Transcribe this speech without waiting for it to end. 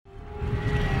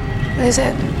What is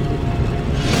it?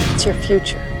 It's your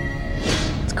future.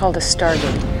 It's called a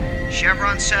Stargate.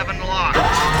 Chevron 7 locked.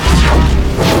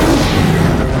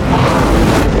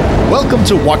 Welcome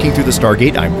to Walking Through the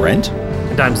Stargate. I'm Brent.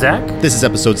 And I'm Zach. This is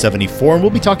episode 74, and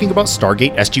we'll be talking about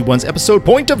Stargate SG-1's episode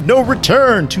Point of No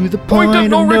Return. To the point of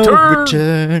no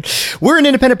return. We're an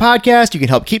independent podcast. You can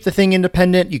help keep the thing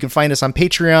independent. You can find us on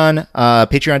Patreon,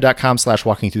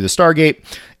 patreon.com/Walking Through the Stargate.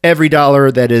 Every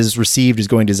dollar that is received is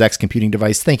going to Zach's computing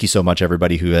device. Thank you so much,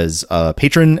 everybody who has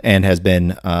patroned and has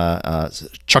been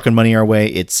chucking money our way.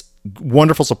 It's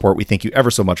wonderful support. We thank you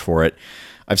ever so much for it.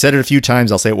 I've said it a few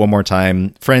times. I'll say it one more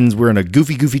time. Friends, we're in a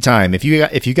goofy time. If you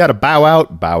got to bow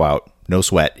out. No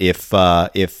sweat. If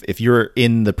you're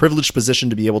in the privileged position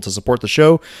to be able to support the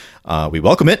show, we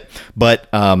welcome it. But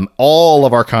all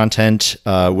of our content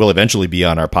will eventually be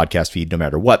on our podcast feed no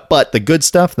matter what. But the good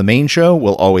stuff, the main show,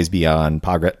 will always be on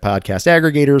podcast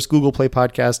aggregators, Google Play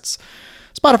Podcasts,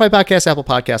 Spotify Podcasts, Apple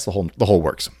Podcasts, the whole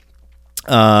works.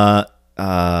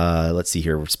 Let's see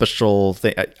here. Special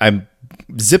thing. I'm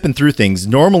zipping through things.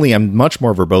 Normally, I'm much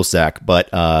more verbose, Zach, but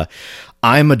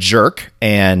I'm a jerk,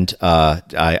 and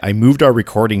I moved our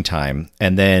recording time,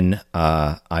 and then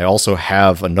I also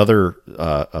have another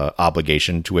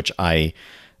obligation to which I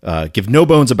give no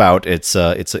bones about. It's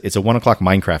a 1:00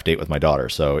 Minecraft date with my daughter,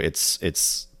 so it's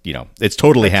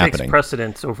totally happening. Takes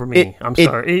precedence over me. I'm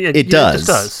sorry. It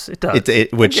does. It does.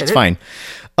 Which it's fine.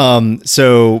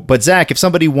 But Zach, if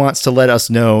somebody wants to let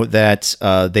us know that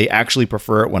they actually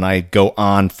prefer it when I go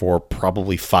on for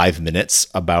probably 5 minutes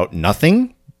about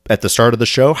nothing at the start of the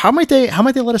show, how might they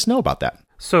let us know about that?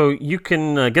 So you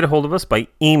can get a hold of us by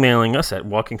emailing us at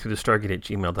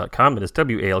walkingthroughthestargate@gmail.com. It is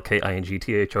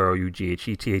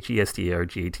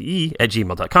WALKINGTHROUGHETHESTARGATE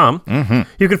 @gmail.com.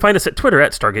 You can find us at Twitter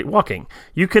at Stargate Walking.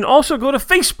 You can also go to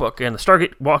Facebook and the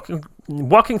Stargate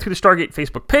Walking Through the Stargate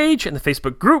Facebook page and the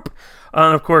Facebook group,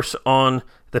 and of course on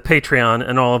the Patreon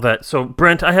and all of that. So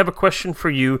Brent, I have a question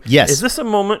for you. Yes. Is this a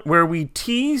moment where we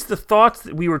tease the thoughts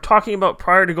that we were talking about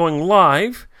prior to going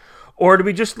live, or do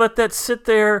we just let that sit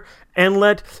there and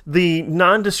let the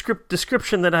nondescript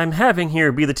description that I'm having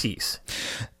here be the tease?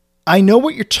 I know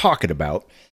what you're talking about.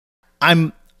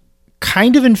 I'm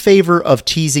kind of in favor of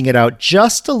teasing it out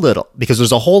just a little because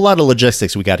there's a whole lot of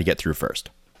logistics we got to get through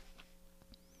first.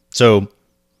 So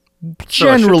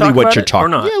generally what you're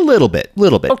talking about. Yeah, a little bit.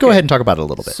 Okay. Go ahead and talk about it a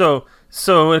little bit. So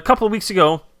a couple of weeks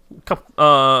ago,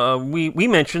 we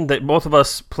mentioned that both of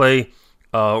us play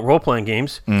role-playing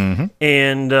games. Mm-hmm.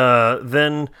 And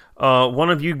then one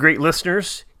of you great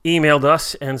listeners emailed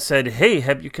us and said, hey,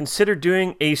 have you considered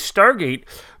doing a Stargate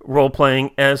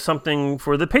role-playing as something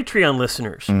for the Patreon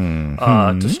listeners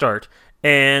to start?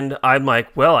 And I'm like,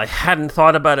 well, I hadn't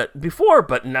thought about it before,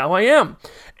 but now I am.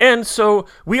 And so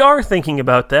we are thinking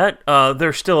about that.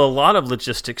 There's still a lot of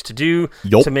logistics to do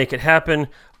to make it happen.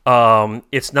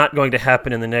 It's not going to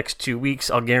happen in the next 2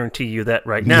 weeks. I'll guarantee you that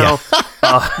right now.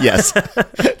 Yeah. Yes.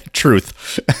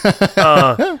 Truth.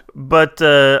 But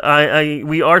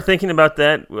we are thinking about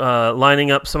that, lining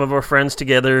up some of our friends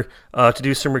together to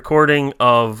do some recording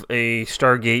of a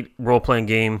Stargate role-playing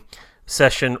game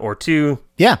session or two.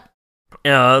 Yeah.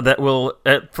 That will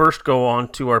at first go on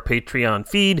to our Patreon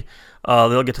feed.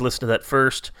 They'll get to listen to that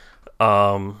first,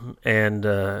 and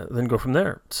then go from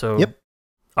there. So, yep.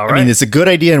 All right. I mean, it's a good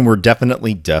idea, and we're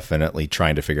definitely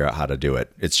trying to figure out how to do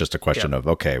it. It's just a question of,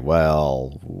 okay,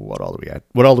 well, what all do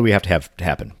we have to have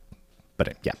happen?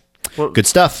 But yeah, well, good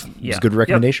stuff. Yeah. It's a good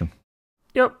recommendation.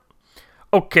 Yep.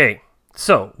 Okay.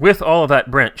 So with all of that,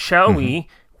 Brent, shall we?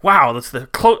 Wow, that's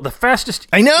the fastest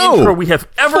intro we have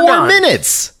ever done. 4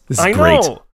 minutes. This is great.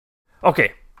 Know.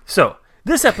 Okay, so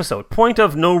this episode, Point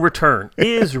of No Return,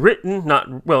 is written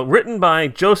by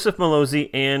Joseph Malozzi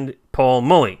and Paul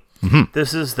Mully. Mm-hmm.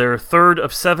 This is their third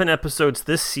of 7 episodes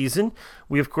this season.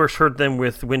 We, of course, heard them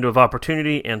with Window of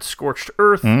Opportunity and Scorched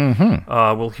Earth.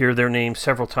 Mm-hmm. We'll hear their names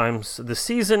several times this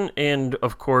season, and,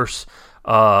 of course,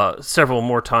 several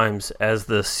more times as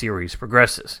the series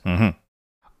progresses.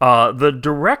 Mm-hmm. The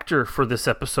director for this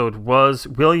episode was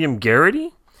William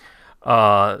Garrity.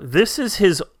 This is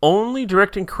his only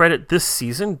directing credit this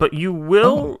season, but you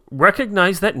will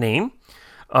recognize that name.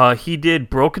 He did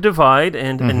Broke a Divide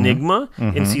and Enigma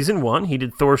in Season 1. He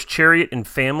did Thor's Chariot and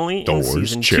Family in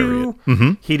Season 2.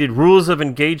 Mm-hmm. He did Rules of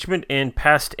Engagement and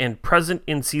Past and Present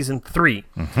in Season 3.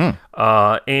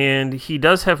 Mm-hmm. And he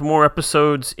does have more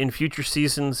episodes in future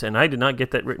seasons, and I did not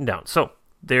get that written down. So,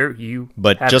 there you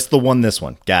But just the one this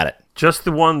one. Got it. Just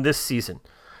the one this season.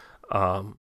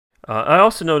 I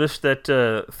also noticed that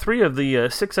 3 of the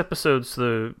 6 episodes,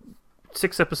 the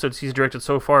 6 episodes he's directed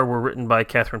so far, were written by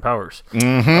Catherine Powers,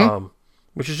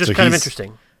 which is just kind of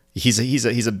interesting.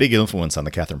 He's a big influence on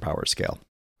the Catherine Powers scale.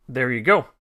 There you go.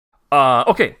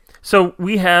 Okay, so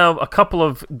we have a couple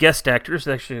of guest actors,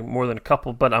 actually more than a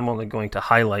couple, but I'm only going to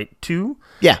highlight two.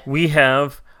 Yeah. We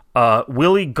have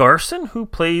Willie Garson, who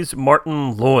plays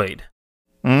Martin Lloyd.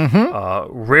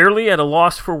 Rarely at a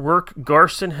loss for work,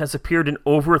 Garson has appeared in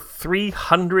over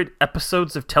 300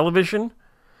 episodes of television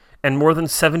and more than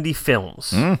 70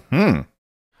 films.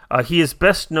 He is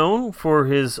best known for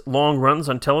his long runs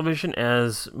on television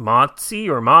as Mozzie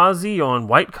on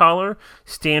White Collar,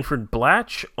 Stanford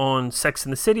Blatch on Sex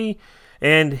and the City,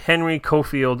 and Henry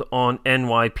Cofield on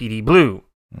NYPD Blue.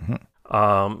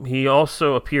 He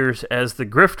also appears as the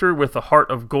grifter with a heart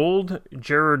of gold,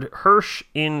 Jared Hirsch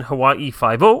in Hawaii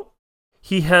Five-0.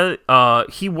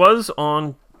 He was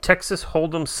on Texas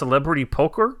Hold'em Celebrity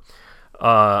Poker.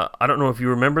 I don't know if you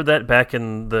remember that back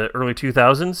in the early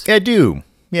 2000s. I do.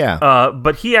 Yeah.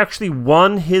 But he actually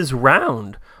won his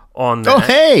round on that. Oh,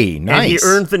 hey, nice. And he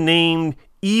earned the name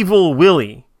Evil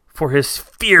Willie for his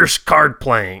fierce card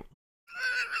playing.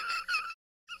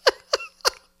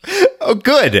 Oh,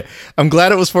 good. I'm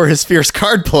glad it was for his fierce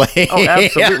card play. Oh,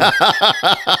 absolutely.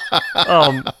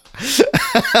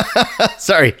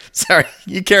 Sorry.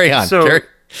 You carry on.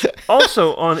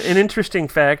 Also, on an interesting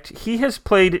fact, he has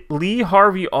played Lee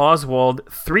Harvey Oswald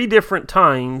 3 different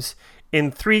times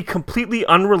in 3 completely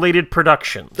unrelated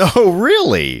productions. Oh,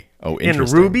 really? Oh,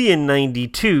 interesting. In Ruby in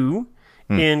 92,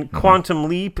 in Quantum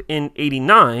Leap in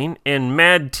 89, and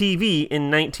Mad TV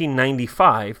in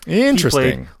 1995. Interesting.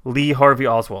 He played Lee Harvey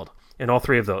Oswald in all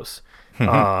 3 of those,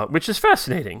 which is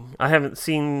fascinating.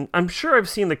 I'm sure I've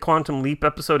seen the Quantum Leap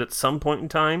episode at some point in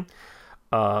time,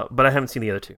 but I haven't seen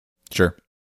the other 2. Sure.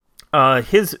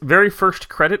 His very first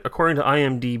credit, according to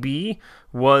IMDb,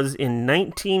 was in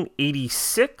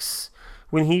 1986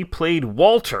 when he played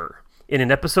Walter in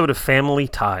an episode of Family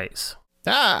Ties.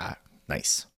 Ah,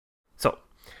 nice. So,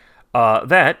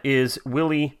 that is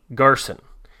Willie Garson.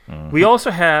 We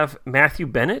also have Matthew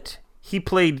Bennett. He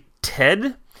played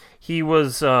Ted. He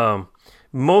was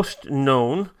most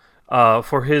known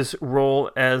for his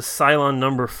role as Cylon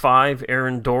Number 5,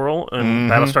 Aaron Doral, in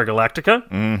Battlestar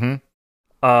Galactica.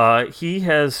 He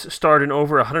has starred in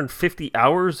over 150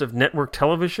 hours of network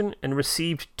television and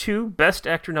received 2 Best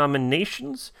Actor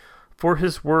nominations for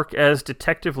his work as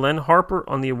Detective Len Harper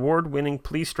on the award-winning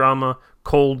police drama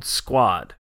Cold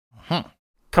Squad.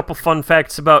 Couple fun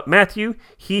facts about Matthew.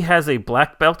 He has a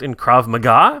black belt in Krav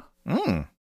Maga.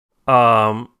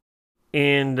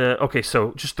 Okay,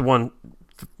 so just the one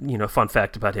fun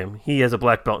fact about him. He has a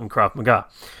black belt in Krav Maga.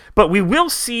 But we will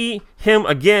see him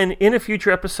again in a future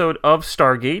episode of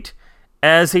Stargate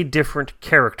as a different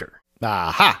character.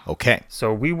 Aha, okay.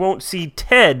 So we won't see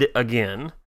Ted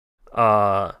again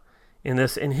in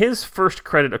this. And his first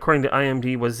credit, according to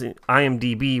IMDb, was in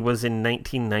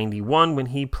 1991 when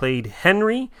he played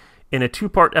Henry in a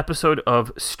 2-part episode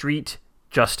of Street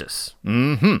Justice.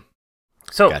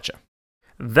 So gotcha.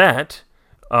 That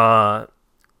are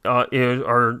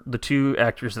the 2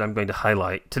 actors that I'm going to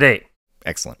highlight today.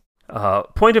 Excellent.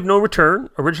 Point of No Return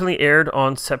originally aired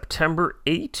on September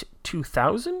 8,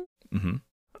 2000.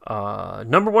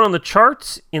 Number 1 on the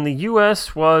charts in the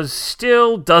U.S. was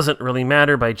Still Doesn't Really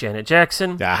Matter by Janet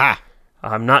Jackson. Aha.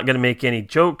 I'm not going to make any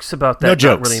jokes about that. No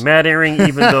jokes. Not really mattering,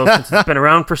 even though since it's been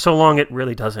around for so long, it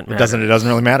really doesn't matter. It doesn't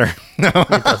really matter. No.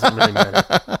 It doesn't really matter.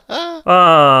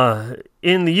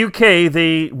 In the UK,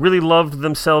 they really loved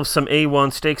themselves some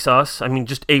A1 steak sauce. I mean,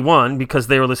 just A1, because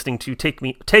they were listening to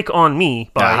Take On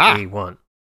Me by A1.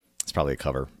 It's probably a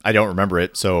cover. I don't remember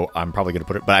it, so I'm probably going to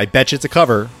put it, but I bet you it's a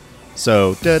cover.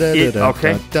 So,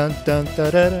 okay.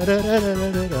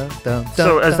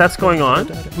 So as that's going on,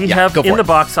 we have in the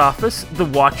box office The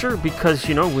Watcher, because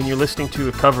when you're listening to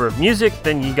a cover of music,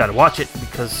 then you got to watch it,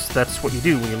 because that's what you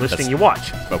do when you're listening. You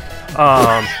watch.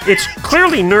 It's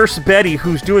clearly Nurse Betty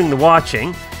who's doing the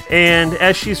watching, and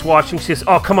as she's watching, she says,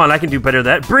 "Oh, come on, I can do better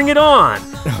than that. Bring it on,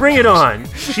 bring it on."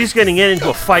 She's going to get into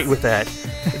a fight with that.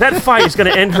 That fight is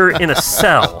going to end her in a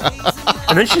cell.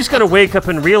 And then she's going to wake up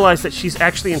and realize that she's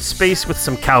actually in space with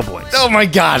some cowboys. Oh my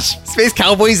gosh. Space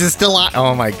Cowboys is still on.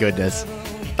 Oh my goodness.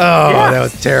 Oh, yeah. That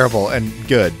was terrible and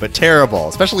good, but terrible.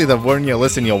 Especially the one you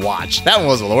listen, you'll watch. That one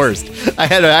was the worst. I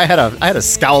had a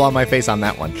scowl on my face on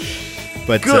that one.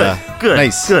 But good.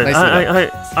 Nice.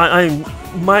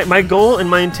 My goal and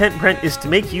my intent, Brent, is to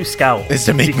make you scowl. Is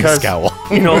to make me scowl.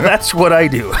 That's what I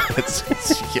do.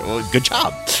 Well, good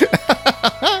job.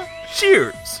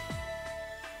 Cheers.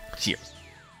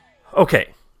 Okay,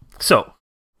 so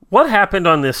what happened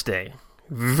on this day?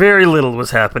 Very little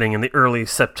was happening in the early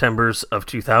Septembers of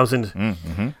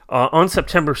 2000. On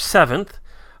September 7th,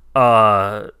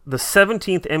 the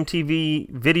 17th MTV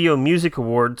Video Music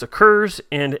Awards occurs,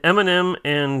 and Eminem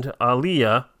and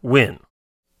Aaliyah win.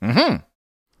 Mm-hmm.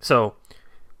 So,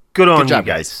 good on job,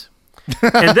 you guys.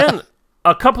 And then,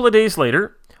 a couple of days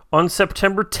later, on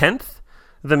September 10th,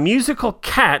 the musical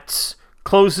Cats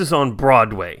closes on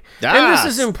Broadway. And this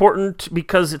is important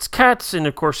because it's Cats, and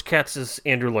of course Cats is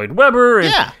Andrew Lloyd Webber,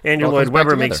 and Andrew Lloyd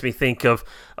Webber makes me think of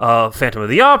Phantom of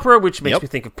the Opera, which makes me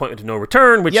think of Point of No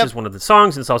Return, which is one of the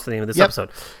songs, and it's also the name of this episode.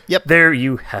 There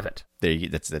you have it.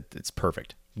 It's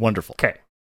perfect. Wonderful. Okay.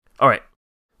 All right.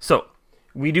 So,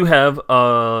 we do have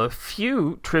a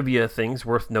few trivia things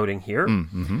worth noting here.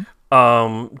 Mm-hmm.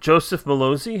 Joseph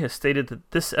Malozzi has stated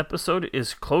that this episode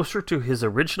is closer to his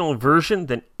original version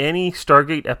than any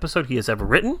Stargate episode he has ever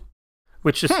written,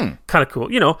 which is kind of cool.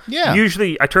 You know,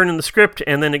 usually I turn in the script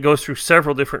and then it goes through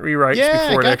several different rewrites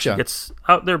before it actually gets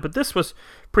out there, but this was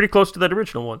pretty close to that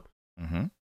original one.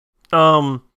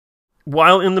 Mm-hmm.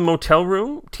 While in the motel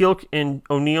room, Teal'c and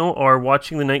O'Neill are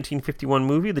watching the 1951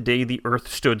 movie, The Day the Earth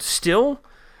Stood Still,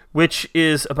 which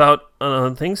is about,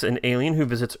 things, an alien who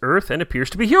visits Earth and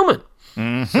appears to be human.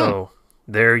 Mm-hmm. So,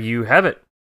 there you have it.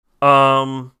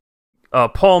 Paul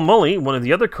Mully, one of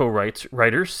the other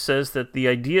co-writers, says that the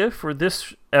idea for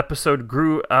this episode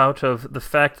grew out of the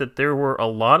fact that there were a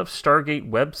lot of Stargate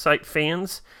website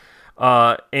fans,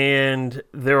 and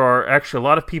there are actually a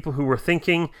lot of people who were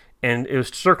thinking, and it was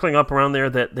circling up around there,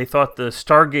 that they thought the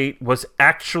Stargate was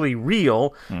actually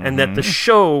real, and that the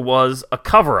show was a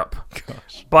cover-up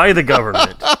by the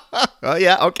government. Oh,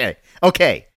 yeah,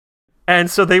 okay.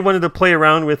 And so they wanted to play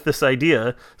around with this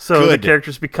idea, so the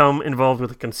characters become involved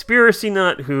with a conspiracy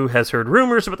nut who has heard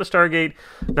rumors about the Stargate.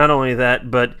 Not only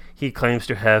that, but he claims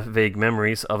to have vague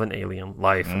memories of an alien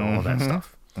life and all of that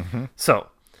stuff. Mm-hmm. So,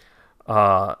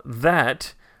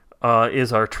 that...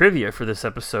 is our trivia for this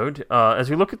episode. As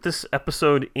we look at this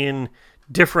episode in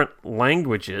different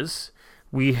languages,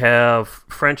 we have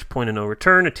French, Point of No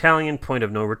Return, Italian, Point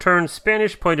of No Return,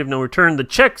 Spanish, Point of No Return. The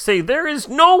Czechs say, there is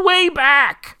no way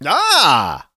back!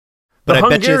 But the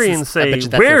Hungarians say,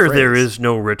 where there is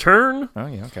no return. Oh,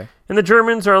 yeah, okay. And the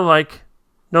Germans are like,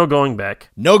 no going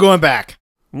back. No going back.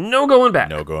 No going back.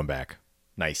 No going back.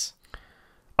 Nice.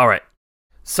 All right.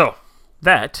 So,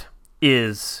 that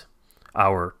is...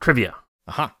 our trivia.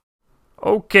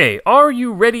 Okay, are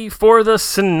you ready for the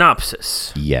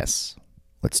synopsis? Yes.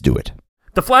 Let's do it.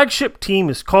 The flagship team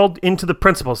is called into the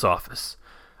principal's office.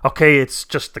 Okay, it's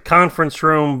just the conference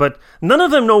room, but none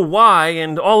of them know why,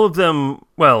 and all of them,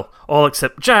 well, all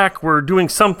except Jack, were doing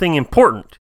something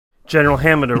important. General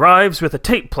Hammond arrives with a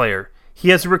tape player. He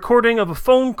has a recording of a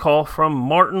phone call from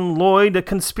Martin Lloyd, a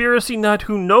conspiracy nut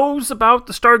who knows about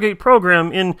the Stargate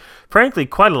program in, frankly,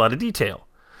 quite a lot of detail.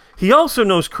 He also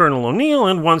knows Colonel O'Neill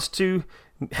and wants to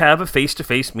have a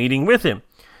face-to-face meeting with him.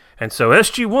 And so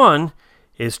SG-1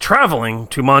 is traveling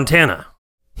to Montana.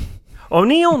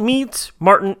 O'Neill meets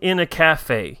Martin in a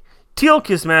cafe. Teal'c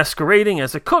is masquerading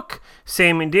as a cook.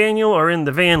 Sam and Daniel are in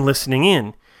the van listening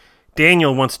in.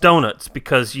 Daniel wants donuts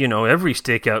because, you know, every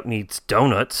stakeout needs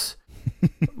donuts.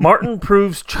 Martin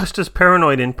proves just as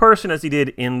paranoid in person as he did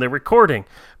in the recording.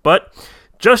 But...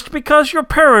 just because you're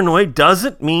paranoid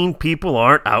doesn't mean people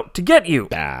aren't out to get you.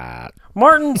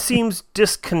 Martin seems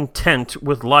discontent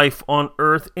with life on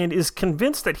Earth and is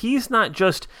convinced that he's not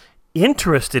just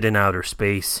interested in outer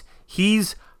space,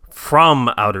 he's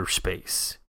from outer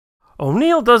space.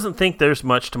 O'Neill doesn't think there's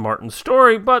much to Martin's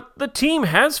story, but the team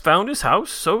has found his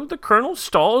house, so the colonel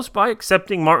stalls by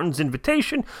accepting Martin's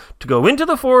invitation to go into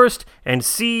the forest and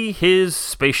see his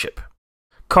spaceship.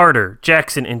 Carter,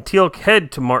 Jackson, and Teal'c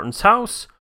head to Martin's house.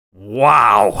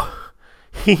 Wow!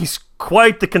 He's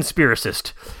quite the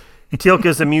conspiracist. Teal'c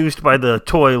is amused by the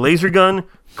toy laser gun.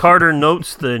 Carter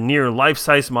notes the near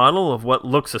life-size model of what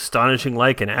looks astonishing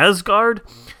like an Asgard.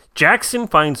 Jackson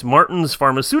finds Martin's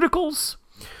pharmaceuticals.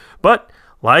 But,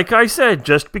 like I said,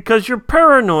 just because you're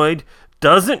paranoid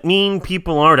doesn't mean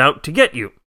people aren't out to get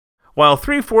you. While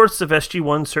 3/4 of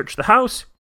SG-1 search the house,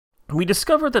 we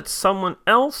discover that someone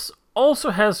else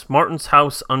also has Martin's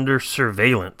house under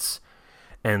surveillance.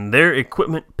 And their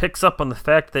equipment picks up on the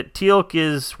fact that Teal'c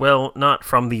is, well, not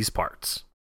from these parts.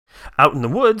 Out in the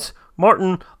woods,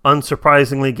 Martin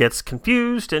unsurprisingly gets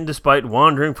confused, and despite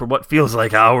wandering for what feels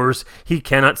like hours, he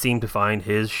cannot seem to find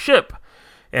his ship.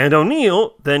 And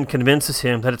O'Neill then convinces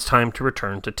him that it's time to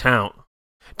return to town.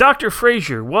 Dr.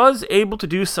 Frazier was able to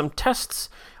do some tests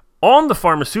on the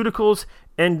pharmaceuticals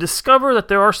and discover that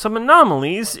there are some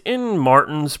anomalies in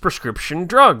Martin's prescription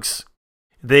drugs.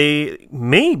 They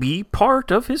may be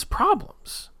part of his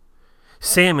problems.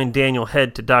 Sam and Daniel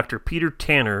head to Dr. Peter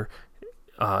Tanner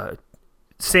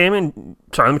Sam and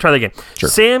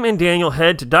Daniel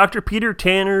head to Dr. Peter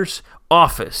Tanner's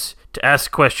office to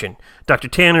ask a question. Dr.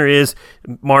 Tanner is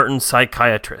Martin's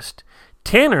psychiatrist.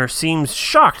 Tanner seems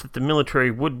shocked that the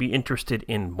military would be interested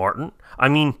in Martin. I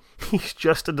mean, he's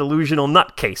just a delusional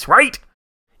nutcase, right?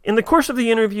 In the course of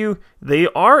the interview, they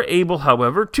are able,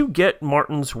 however, to get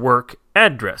Martin's work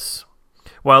address.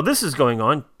 While this is going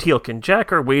on, Teal'c and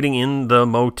Jack are waiting in the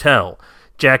motel.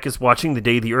 Jack is watching The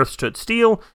Day the Earth Stood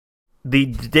Still.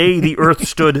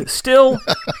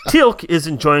 Teal'c is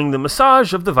enjoying the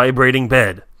massage of the vibrating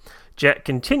bed. Jack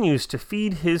continues to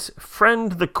feed his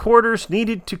friend the quarters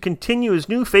needed to continue his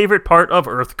new favorite part of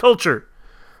Earth culture.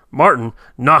 Martin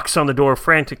knocks on the door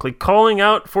frantically, calling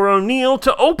out for O'Neill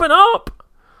to open up.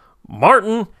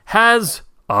 Martin has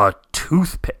a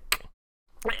toothpick.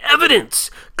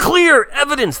 Clear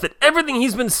evidence that everything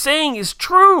he's been saying is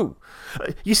true.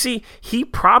 You see, he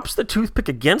props the toothpick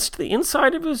against the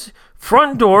inside of his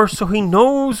front door so he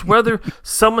knows whether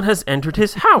someone has entered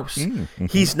his house.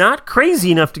 He's not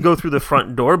crazy enough to go through the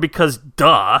front door because,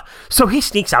 duh, so he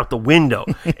sneaks out the window.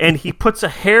 And he puts a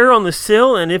hair on the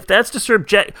sill, and if that's disturbed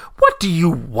Jack... What do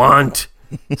you want?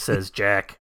 Says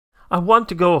Jack. I want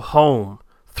to go home,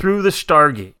 through the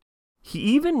Stargate. He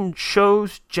even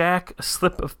shows Jack a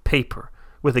slip of paper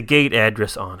with a gate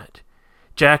address on it.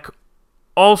 Jack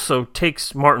also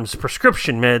takes Martin's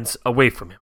prescription meds away from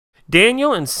him.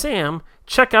 Daniel and Sam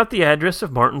check out the address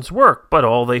of Martin's work, but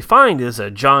all they find is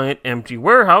a giant empty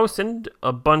warehouse and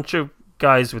a bunch of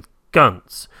guys with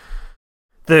guns.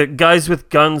 The guys with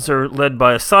guns are led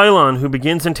by a Cylon who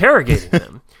begins interrogating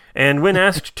them. And when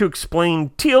asked to explain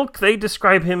Teal'c, they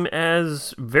describe him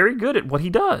as very good at what he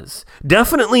does.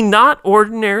 Definitely not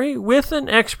ordinary, with an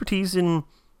expertise in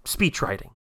speech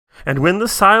writing. And when the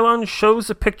Cylon shows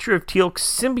a picture of Teal'c's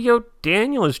symbiote,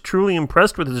 Daniel is truly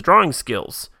impressed with his drawing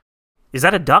skills. Is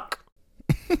that a duck?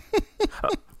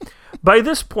 By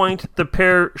this point, the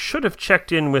pair should have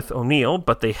checked in with O'Neill,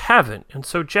 but they haven't, and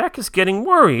so Jack is getting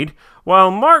worried,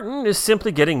 while Martin is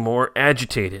simply getting more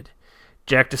agitated.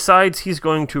 Jack decides he's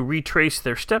going to retrace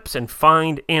their steps and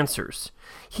find answers.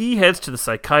 He heads to the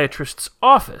psychiatrist's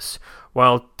office,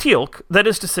 while Teal'c, that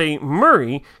is to say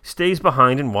Murray, stays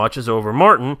behind and watches over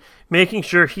Martin, making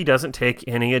sure he doesn't take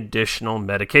any additional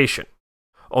medication.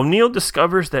 O'Neill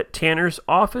discovers that Tanner's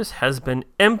office has been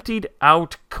emptied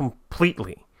out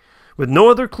completely. With no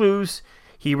other clues,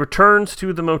 he returns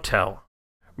to the motel.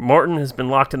 Martin has been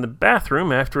locked in the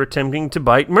bathroom after attempting to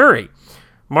bite Murray.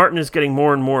 Martin is getting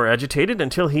more and more agitated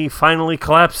until he finally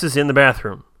collapses in the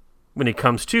bathroom. When he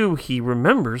comes to, he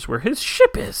remembers where his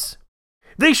ship is.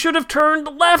 They should have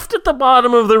turned left at the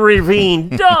bottom of the ravine.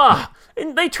 Duh!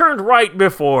 And they turned right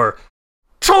before.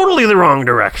 Totally the wrong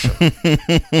direction.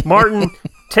 Martin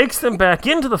takes them back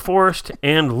into the forest,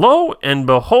 and lo and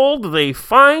behold, they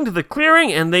find the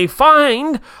clearing, and they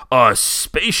find a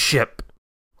spaceship.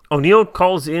 O'Neill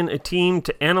calls in a team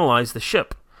to analyze the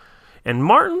ship, and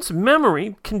Martin's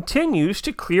memory continues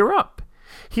to clear up.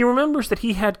 He remembers that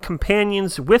he had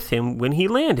companions with him when he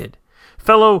landed,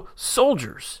 fellow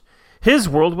soldiers. His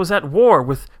world was at war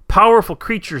with powerful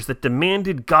creatures that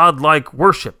demanded godlike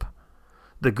worship,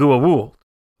 the Goa'uld.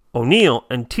 O'Neill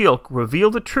and Teal'c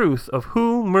reveal the truth of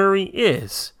who Murray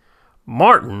is.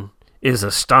 Martin is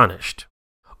astonished.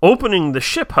 Opening the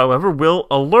ship, however, will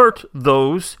alert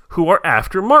those who are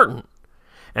after Martin.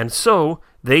 And so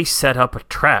they set up a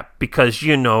trap because,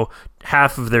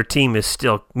 half of their team is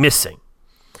still missing.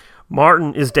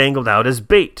 Martin is dangled out as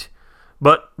bait.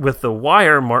 But with the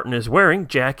wire Martin is wearing,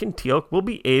 Jack and Teal'c will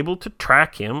be able to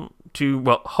track him to,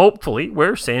 hopefully,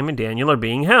 where Sam and Daniel are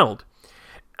being held.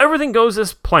 Everything goes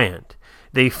as planned.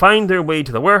 They find their way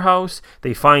to the warehouse,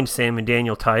 they find Sam and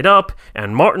Daniel tied up,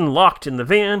 and Martin locked in the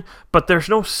van, but there's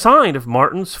no sign of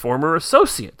Martin's former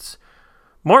associates.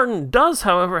 Martin does,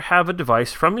 however, have a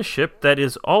device from his ship that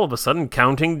is all of a sudden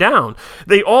counting down.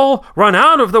 They all run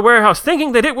out of the warehouse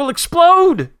thinking that it will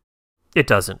explode. It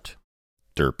doesn't.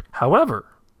 Derp. However,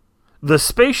 the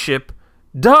spaceship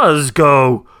does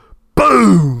go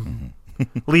boom,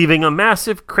 leaving a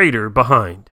massive crater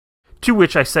behind. To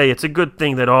which I say it's a good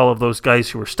thing that all of those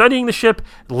guys who were studying the ship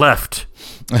left,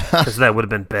 because that would have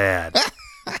been bad.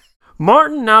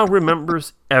 Martin now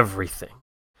remembers everything.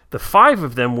 The 5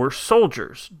 of them were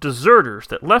soldiers, deserters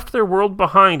that left their world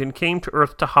behind and came to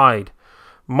Earth to hide.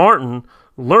 Martin,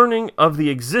 learning of the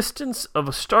existence of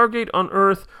a Stargate on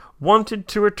Earth, wanted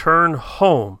to return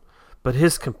home, but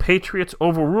his compatriots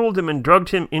overruled him and drugged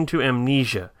him into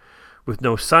amnesia. With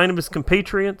no sign of his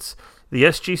compatriots, the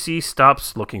SGC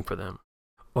stops looking for them.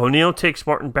 O'Neill takes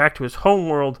Martin back to his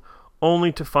homeworld,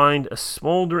 only to find a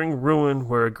smoldering ruin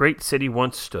where a great city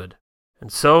once stood.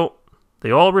 And so,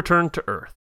 They all return to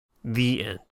Earth. The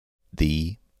end.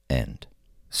 The end.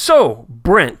 So,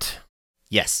 Brent,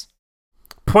 Yes.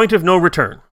 point of no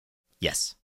return.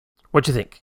 Yes. What'd you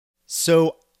think?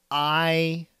 So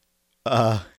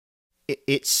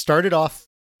it started off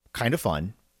kind of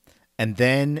fun, and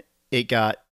then it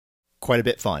got quite a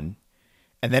bit fun,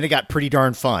 and then it got pretty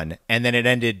darn fun, and then it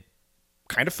ended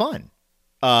kind of fun.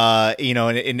 And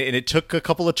it took a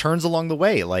couple of turns along the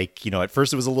way. Like, at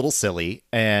first it was a little silly,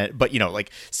 but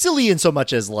like silly in so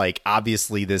much as like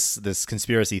obviously this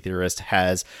conspiracy theorist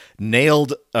has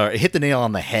hit the nail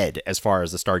on the head as far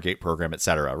as the Stargate program,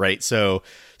 etc. Right? So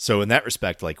in that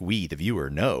respect, like we, the viewer,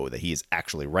 know that he is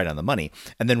actually right on the money.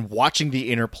 And then watching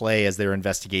the interplay as they're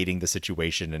investigating the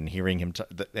situation and hearing him,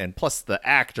 and plus the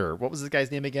actor, what was this guy's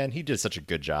name again? He did such a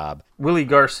good job. Willie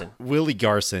Garson. Willie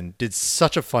Garson did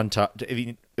such a fun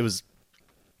it was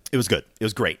good. It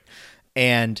was great.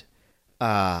 And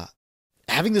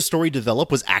having the story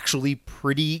develop was actually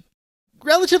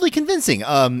relatively convincing,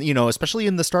 especially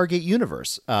in the Stargate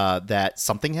universe, that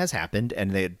something has happened and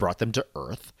they had brought them to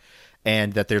Earth,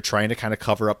 and that they're trying to kind of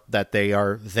cover up that they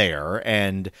are there,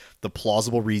 and the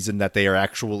plausible reason that they are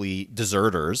actually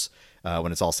deserters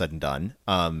when it's all said and done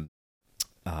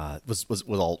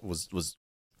was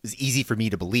easy for me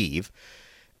to believe.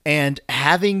 And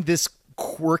having this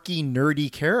quirky,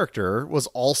 nerdy character was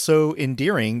also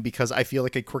endearing because I feel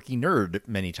like a quirky nerd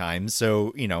many times.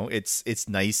 So, it's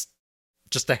nice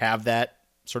just to have that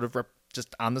sort of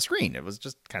just on the screen. It was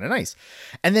just kind of nice.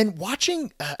 And then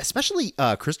watching, especially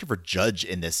Christopher Judge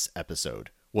in this episode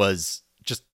was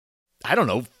just, I don't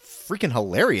know, freaking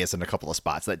hilarious in a couple of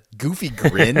spots. That goofy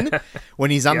grin when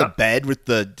he's on the bed with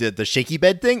the shaky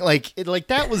bed thing,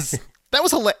 that was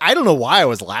hilarious. I don't know why I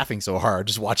was laughing so hard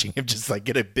just watching him just like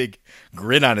get a big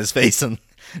grin on his face and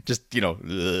just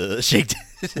shake.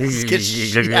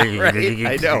 Yeah, right?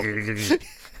 I know.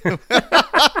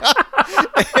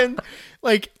 And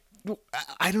like,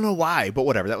 I don't know why, but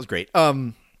whatever. That was great.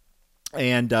 And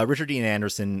Richard Dean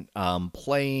Anderson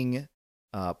playing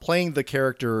the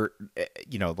character,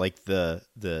 like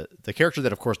the character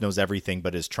that of course knows everything,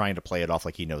 but is trying to play it off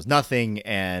like he knows nothing,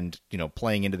 and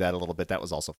playing into that a little bit. That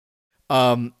was also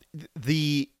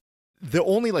the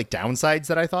only like downsides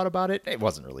that I thought about it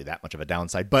wasn't really that much of a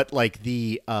downside, but like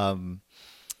the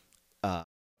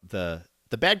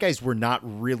bad guys were not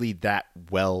really that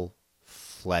well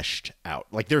fleshed out.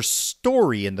 Like their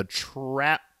story and the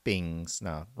trappings,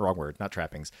 no, wrong word, not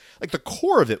trappings. Like the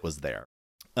core of it was there.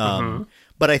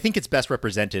 But I think it's best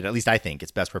represented, at least I think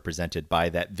it's best represented by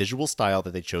that visual style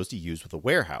that they chose to use with a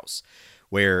warehouse,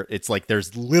 where it's like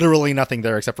there's literally nothing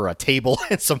there except for a table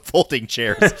and some folding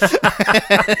chairs.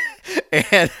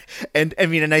 and I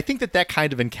mean, and I think that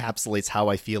kind of encapsulates how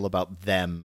I feel about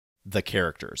them, the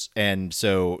characters. And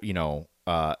so,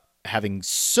 having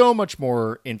so much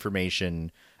more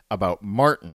information about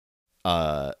Martin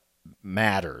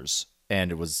matters,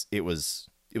 and it was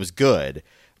good.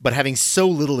 But having so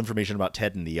little information about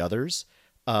Ted and the others,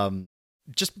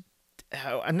 just,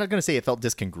 I'm not going to say it felt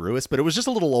discongruous, but it was just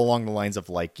a little along the lines of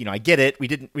like, I get it. We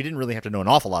didn't really have to know an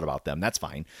awful lot about them. That's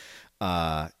fine.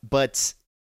 But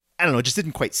I don't know, it just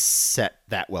didn't quite set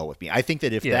that well with me. I think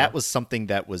that if that was something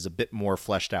that was a bit more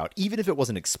fleshed out, even if it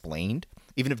wasn't explained,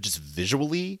 even if just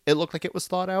visually it looked like it was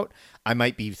thought out, I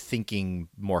might be thinking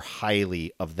more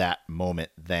highly of that moment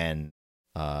than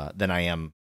I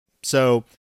am. So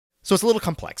it's a little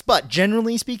complex, but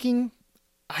generally speaking,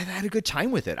 I had a good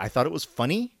time with it. I thought it was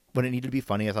funny when it needed to be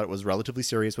funny. I thought it was relatively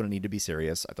serious when it needed to be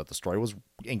serious. I thought the story was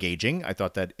engaging. I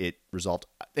thought that it resolved,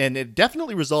 and it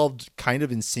definitely resolved kind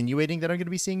of insinuating that I'm going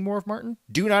to be seeing more of Martin.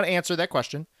 Do not answer that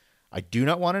question. I do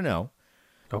not want to know.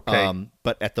 Okay.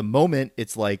 But at the moment,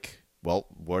 it's like, well,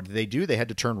 what did they do? They had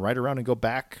to turn right around and go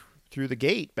back through the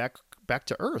gate, back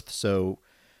to Earth. So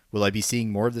will I be seeing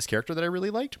more of this character that I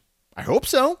really liked? I hope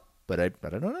so. But I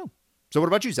don't know. So what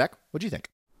about you, Zach? What do you think?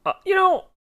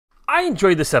 I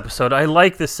enjoyed this episode. I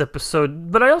like this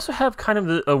episode, but I also have kind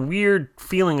of a weird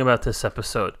feeling about this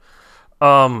episode.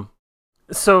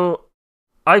 So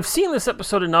I've seen this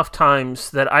episode enough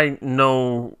times that I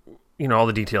know, all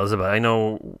the details about it. I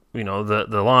know,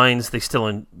 the lines, they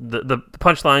still, the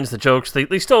punchlines, the jokes,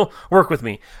 they still work with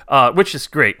me, which is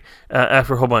great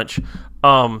after a whole bunch.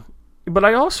 But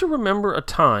I also remember a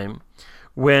time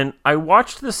when I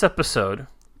watched this episode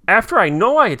after I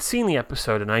know I had seen the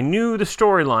episode and I knew the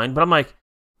storyline, but I'm like,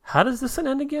 how does this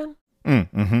end again?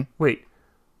 Mm-hmm. Wait,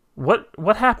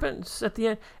 what happens at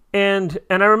the end?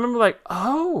 And I remember like,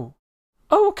 oh,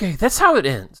 okay, that's how it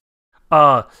ends.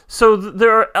 So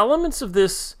there are elements of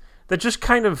this that just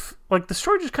kind of, like, the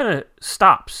story just kind of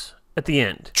stops at the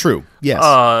end. True. Yes.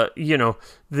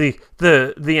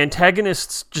 The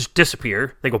antagonists just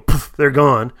disappear. They go poof, they're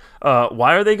gone.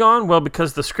 Why are they gone? Well,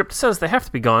 because the script says they have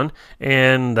to be gone,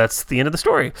 and that's the end of the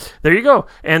story. There you go.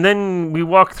 And then we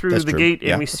walk through the gate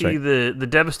and we see the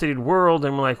devastated world,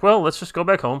 and we're like, well, let's just go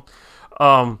back home.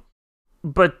 I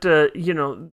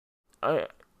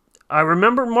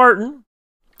remember Martin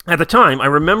at the time. I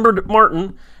remembered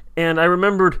Martin. And I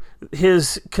remembered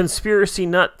his conspiracy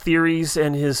nut theories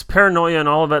and his paranoia and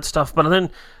all of that stuff. But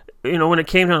then, when it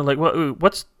came down, like,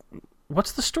 what's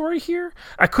the story here?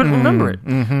 I couldn't remember it.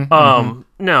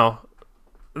 Now,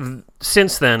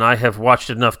 since then, I have watched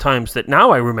it enough times that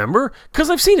now I remember because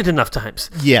I've seen it enough times.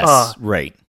 Yes,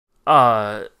 right.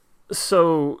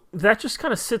 So that just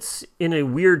kind of sits in a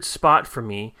weird spot for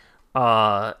me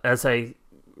as I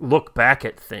look back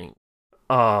at things.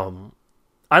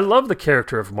 I love the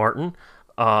character of Martin.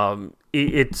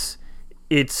 It's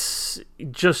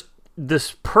just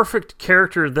this perfect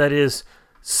character that is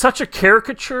such a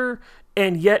caricature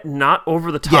and yet not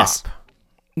over the top. Yes.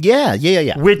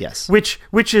 Yeah.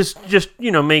 Which is just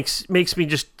makes me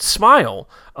just smile.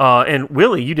 And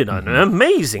Willie, you did an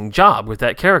amazing job with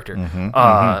that character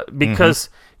because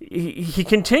he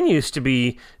continues to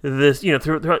be this,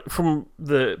 from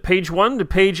the page 1 to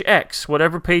page X,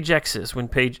 whatever page X is, when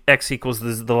page X equals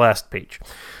the last page.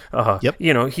 Yep.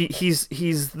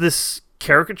 He's this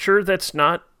caricature that's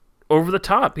not over the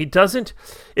top. It doesn't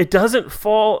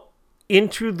fall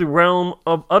into the realm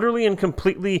of utterly and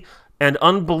completely and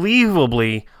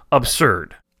unbelievably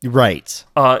absurd. Right.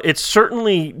 It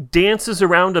certainly dances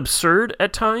around absurd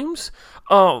at times,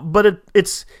 but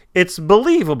it's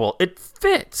believable. It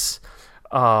fits.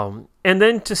 And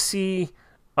then to see,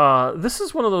 this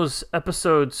is one of those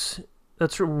episodes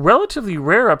that's relatively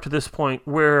rare up to this point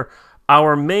where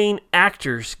our main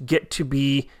actors get to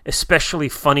be especially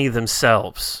funny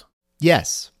themselves.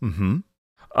 Yes. Mm-hmm.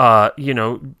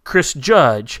 Chris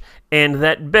Judge and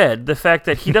that bed, the fact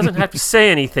that he doesn't have to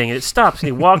say anything, and it stops, and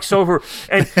he walks over,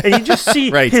 and you just see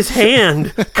his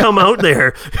hand come out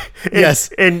there.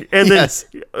 And then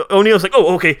O'Neill's like,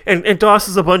 oh, okay, and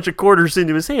tosses a bunch of quarters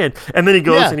into his hand, and then he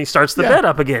goes and he starts the bed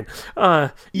up again.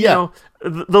 The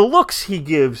looks he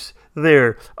gives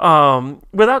there,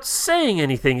 without saying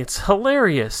anything, it's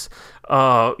hilarious.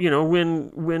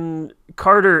 When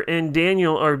Carter and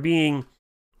Daniel are being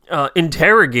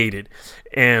interrogated,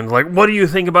 and like, what do you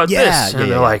think about this?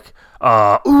 And they're like,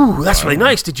 ooh, that's really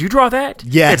nice. Did you draw that?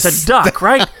 Yes. It's a duck,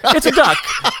 right? It's a duck.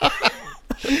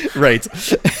 Right.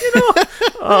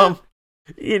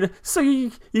 So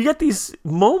you get these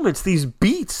moments, these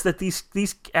beats that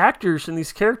these actors and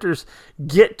these characters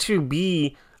get to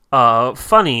be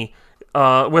funny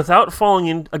without falling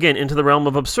into the realm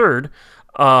of absurd.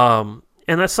 And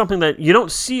that's something that you don't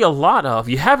see a lot of.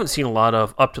 You haven't seen a lot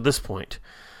of up to this point.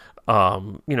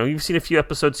 You've seen a few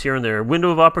episodes here and there.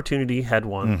 Window of Opportunity had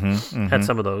one, had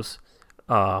some of those.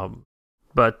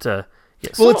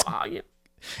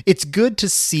 It's good to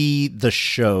see the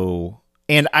show,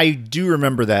 and I do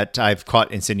remember that I've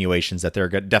caught insinuations that there are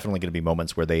definitely going to be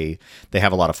moments where they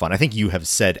have a lot of fun. I think you have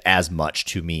said as much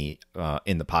to me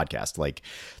in the podcast. Like,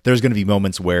 there's going to be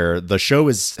moments where the show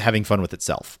is having fun with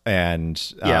itself,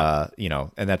 and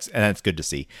and that's good to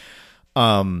see.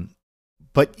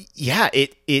 But yeah,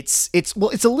 it's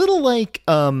a little like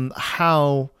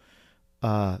how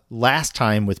last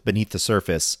time with Beneath the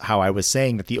Surface, how I was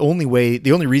saying that the only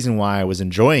reason why I was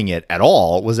enjoying it at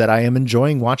all was that I am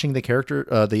enjoying watching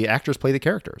the actors play the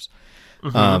characters.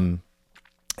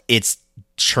 It's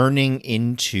turning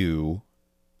into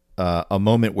a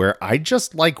moment where I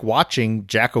just like watching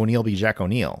Jack O'Neill be Jack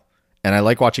O'Neill, and I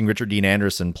like watching Richard Dean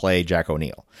Anderson play Jack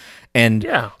O'Neill. And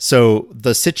so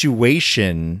the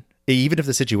situation, even if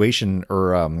the situation,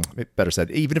 or better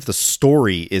said, even if the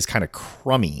story is kind of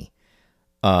crummy,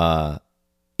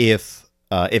 if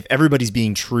everybody's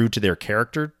being true to their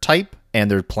character type and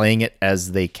they're playing it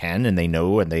as they can and they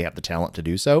know and they have the talent to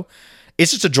do so,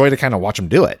 it's just a joy to kind of watch them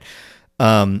do it.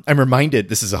 I'm reminded,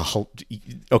 this is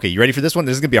okay, you ready for this one?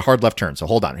 This is going to be a hard left turn, so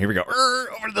hold on. Here we go.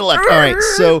 Over to the left. All right,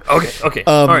 so... Okay.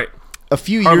 All right. A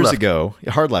few years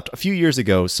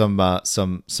ago,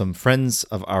 some friends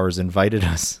of ours invited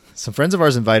us. Some friends of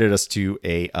ours invited us to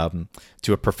a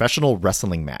professional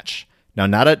wrestling match. Now,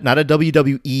 not a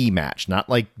WWE match, not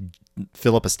like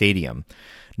fill up a stadium.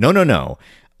 No.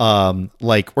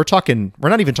 Like we're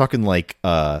not even talking like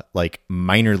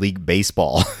minor league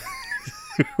baseball.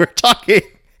 we're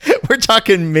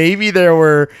talking maybe there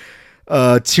were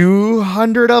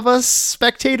 200 of us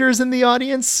spectators in the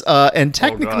audience, and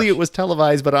technically it was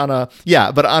televised, but on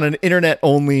an internet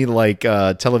only like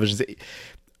television.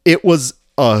 It was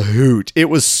a hoot. It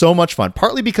was so much fun.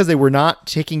 Partly because they were not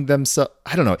taking themselves.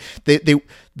 I don't know. The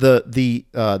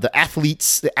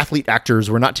athlete actors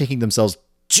were not taking themselves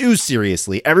too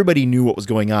seriously. Everybody knew what was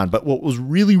going on. But what was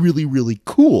really, really, really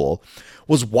cool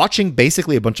was watching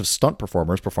basically a bunch of stunt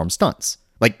performers perform stunts,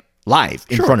 like live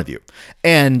in front of you.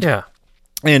 And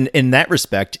in that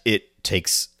respect, it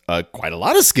takes quite a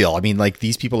lot of skill. I mean, like,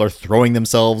 these people are throwing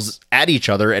themselves at each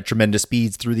other at tremendous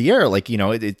speeds through the air. Like,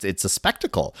 it's a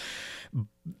spectacle.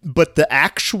 But the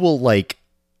actual, like,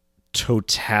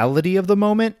 totality of the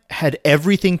moment had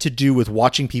everything to do with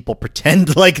watching people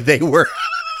pretend like they were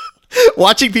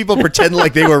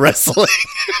wrestling.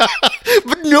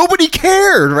 But nobody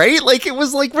cared, right? Like, it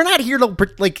was like, we're not here to,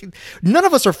 like, none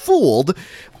of us are fooled.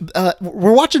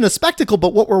 We're watching a spectacle,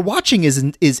 but what we're watching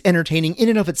is entertaining in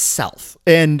and of itself.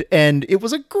 And it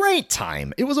was a great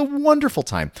time. It was a wonderful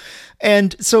time.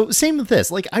 And so same with this,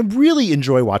 like, I really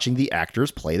enjoy watching the actors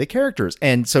play the characters.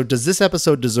 And so does this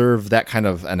episode deserve that kind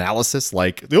of analysis?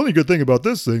 Like, the only good thing about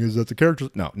this thing is that the characters,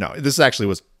 no, this actually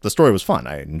was, the story was fun.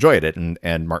 I enjoyed it.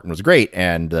 And Martin was great.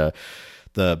 And,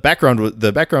 the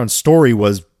background story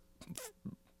was,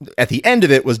 at the end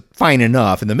of it, was fine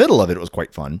enough. In the middle of it was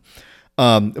quite fun.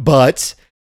 But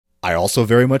I also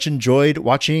very much enjoyed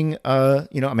watching,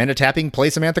 Amanda Tapping play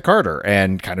Samantha Carter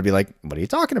and kind of be like, what are you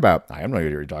talking about? I don't know what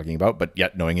you're talking about, but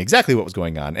yet knowing exactly what was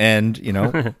going on.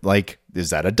 And, like,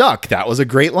 is that a duck? That was a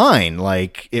great line.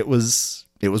 Like, it was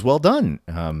well done.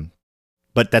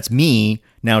 But that's me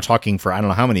now talking for I don't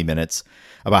know how many minutes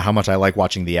about how much I like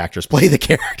watching the actors play the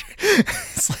character.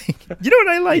 It's like, you know what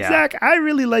I like, Zach? I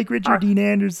really like Richard Dean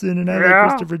Anderson, and I like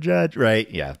Christopher Judge. Right?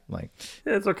 Yeah. Like,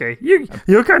 it's okay. You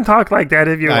can talk like that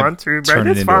if you want to, but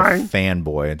it's fine. A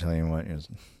fanboy, I tell you what.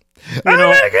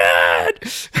 My God!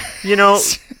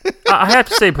 I have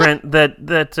to say, Brent, that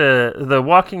the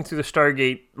Walking Through the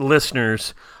Stargate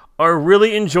listeners are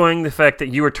really enjoying the fact that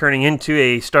you are turning into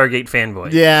a Stargate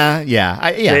fanboy. Yeah.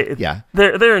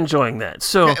 They're enjoying that.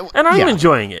 So, and I'm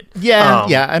enjoying it. Yeah,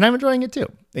 and I'm enjoying it too.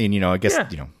 And I guess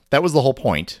that was the whole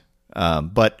point.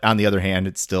 But on the other hand,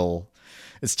 it's still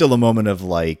a moment of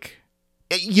like,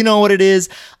 you know what it is?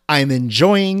 I'm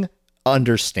enjoying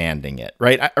understanding it,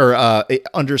 right? Or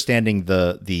understanding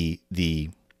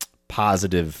the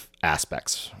positive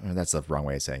aspects. That's the wrong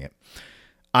way of saying it.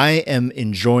 I am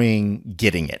enjoying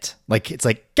getting it. Like, it's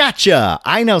like, gotcha.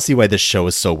 I now see why this show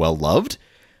is so well loved.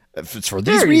 It's for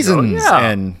these reasons.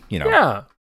 And, Yeah.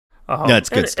 That's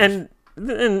good stuff.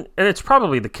 And it's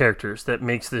probably the characters that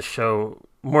makes this show,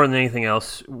 more than anything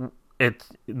else, the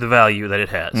value that it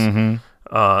has.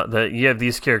 Mm-hmm. That you have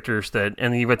these characters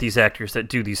and you've got these actors that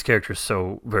do these characters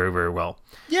so very, very well.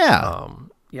 Yeah.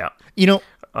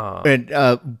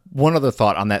 And one other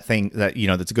thought on that thing that,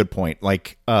 that's a good point.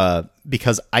 Like,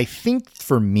 because I think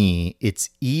for me,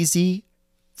 it's easy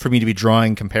for me to be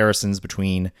drawing comparisons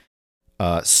between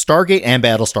Stargate and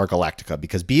Battlestar Galactica,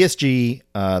 because BSG,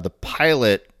 the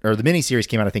pilot or the miniseries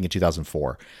came out, I think, in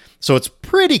 2004. So it's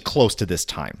pretty close to this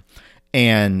time.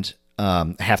 And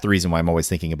half the reason why I'm always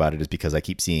thinking about it is because I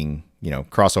keep seeing,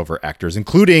 crossover actors,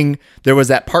 including there was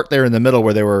that part there in the middle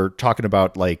where they were talking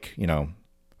about, like,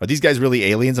 are these guys really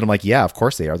aliens? And I'm like, yeah, of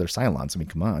course they are. They're Cylons. I mean,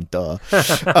 come on, duh.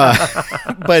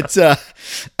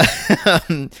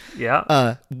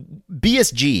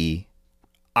 BSG,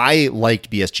 I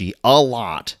liked BSG a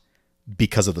lot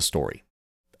because of the story.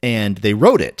 And they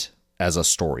wrote it as a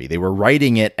story. They were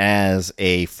writing it as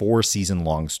a 4-season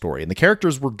long story. And the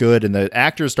characters were good, and the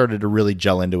actors started to really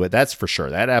gel into it. That's for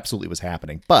sure. That absolutely was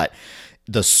happening. But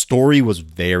the story was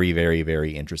very, very,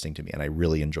 very interesting to me, and I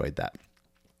really enjoyed that.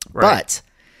 Right. But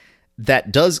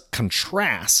that does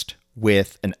contrast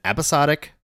with an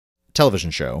episodic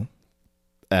television show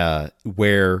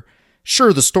where,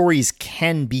 sure, the stories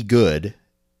can be good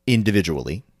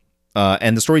individually,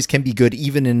 and the stories can be good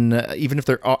even if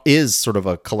there is sort of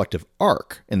a collective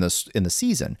arc in the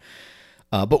season.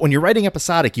 But when you're writing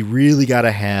episodic, you really got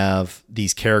to have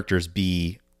these characters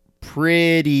be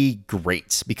pretty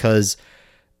great, because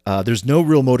there's no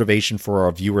real motivation for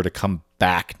our viewer to come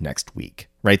back next week,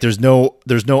 right? There's no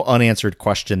unanswered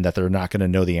question that they're not going to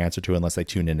know the answer to unless they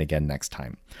tune in again next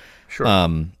time. Sure.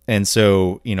 And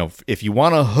so, if you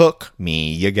want to hook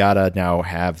me, you gotta now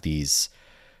have these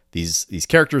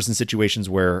characters in situations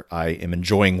where I am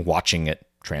enjoying watching it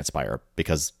transpire,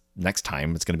 because next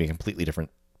time it's going to be a completely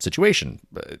different situation.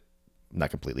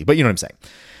 Not completely, but you know what I'm saying?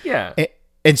 Yeah.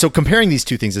 And so comparing these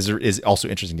two things is also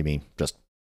interesting to me, just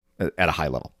at a high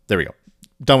level. There we go.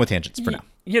 Done with tangents for now.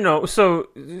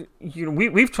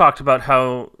 We've talked about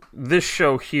how this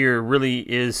show here really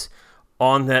is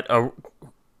on that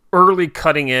early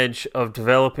cutting edge of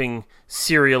developing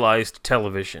serialized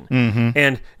television.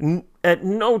 And at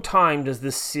no time does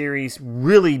this series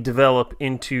really develop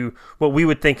into what we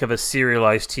would think of as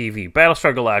serialized TV.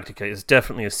 Battlestar Galactica is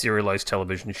definitely a serialized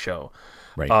television show.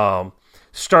 Right.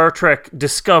 Star Trek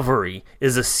Discovery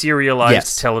is a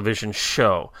serialized television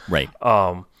show. Right.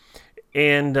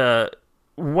 And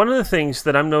one of the things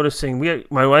that I'm noticing,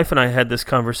 my wife and I had this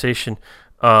conversation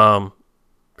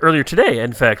earlier today.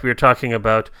 In fact, we were talking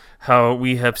about how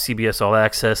we have CBS All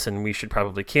Access and we should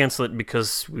probably cancel it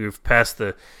because we've passed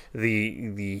the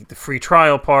free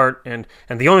trial part, and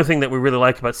the only thing that we really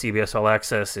like about CBS All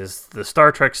Access is the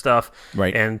Star Trek stuff.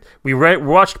 Right. And we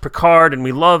watched Picard and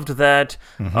we loved that.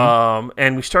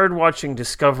 And we started watching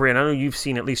Discovery, and I know you've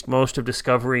seen at least most of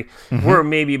Discovery. We're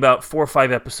maybe about 4 or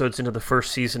 5 episodes into the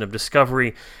first season of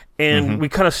Discovery, and we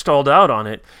kind of stalled out on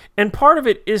it. And part of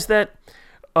it is that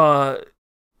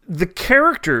the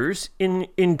characters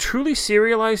in truly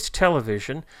serialized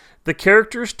television, the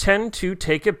characters tend to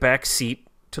take a back seat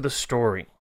to the story.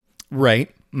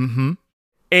 Right.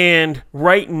 And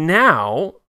right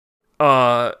now,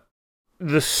 the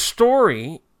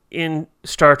story in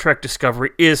Star Trek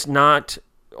Discovery is not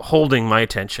holding my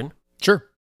attention. Sure.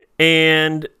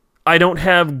 And I don't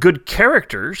have good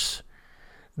characters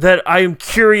that I'm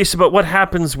curious about what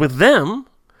happens with them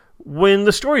when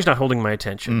the story's not holding my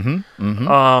attention.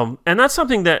 And that's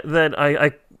something that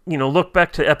I look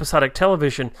back to episodic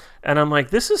television, and I'm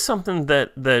like, this is something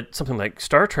that something like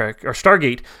Star Trek or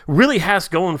Stargate really has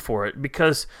going for it,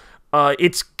 because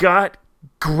it's got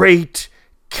great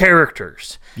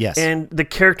characters. Yes. And the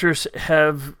characters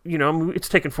have, it's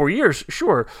taken 4 years,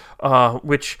 sure,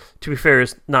 which, to be fair,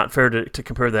 is not fair to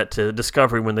compare that to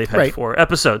Discovery when they've had 4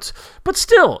 episodes. But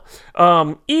still,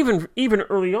 even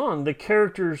early on, the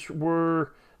characters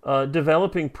were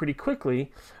developing pretty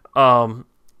quickly.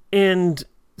 And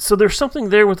so there's something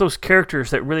there with those characters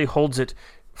that really holds it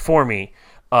for me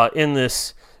in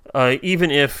this.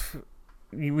 Even if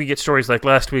we get stories like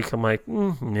last week, I'm like,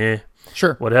 nah.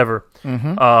 Sure. Whatever.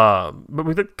 But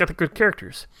we got the good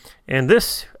characters. And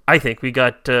this, I think, we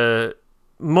got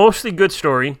mostly good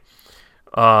story.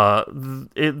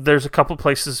 There's a couple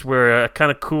places where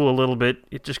kind of cool a little bit.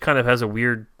 It just kind of has a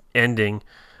weird ending.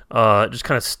 It just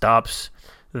kind of stops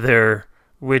there,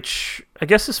 which I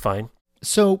guess is fine.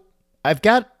 So I've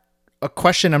got a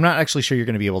question. I'm not actually sure you're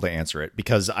going to be able to answer it,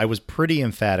 because I was pretty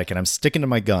emphatic and I'm sticking to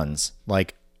my guns.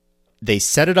 Like, they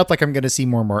set it up like I'm going to see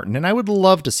more Martin, and I would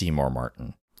love to see more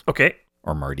Martin. Okay.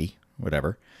 Or Marty,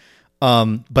 whatever.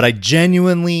 But I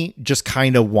genuinely just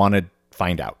kind of want to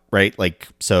find out, right? Like,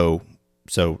 so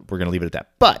we're going to leave it at that.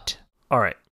 But all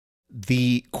right,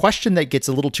 the question that gets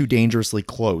a little too dangerously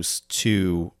close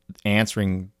to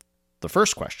answering the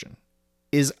first question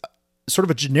is sort of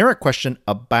a generic question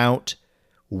about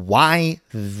why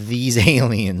these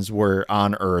aliens were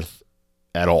on Earth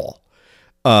at all.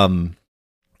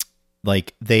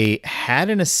 Like, they had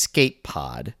an escape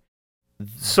pod.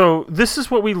 So this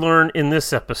is what we learn in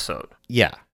this episode.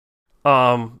 Yeah.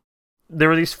 There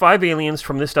were these 5 aliens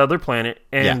from this other planet,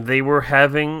 and they were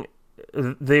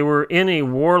in a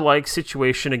warlike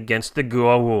situation against the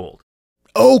Goa'uld.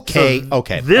 Okay.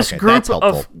 This group that's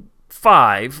of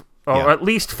 5, or at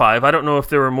least 5, I don't know if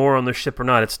there were more on the ship or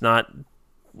not. It's not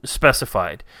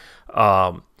specified.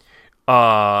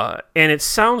 And it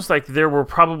sounds like there were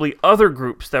probably other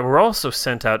groups that were also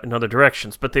sent out in other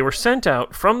directions, but they were sent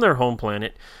out from their home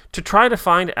planet to try to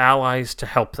find allies to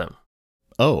help them.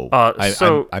 Oh,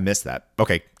 I missed that.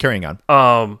 Okay, carrying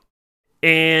on.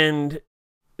 And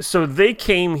so they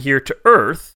came here to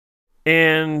Earth,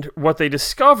 and what they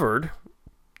discovered,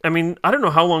 I mean, I don't know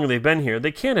how long they've been here.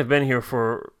 They can't have been here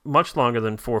for much longer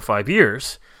than 4 or 5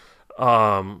 years.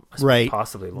 Right.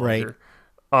 Possibly longer.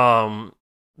 Right.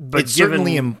 But it's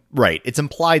certainly right. It's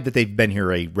implied that they've been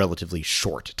here a relatively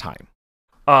short time.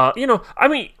 I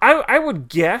mean, I would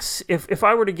guess, if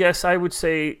I were to guess, I would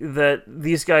say that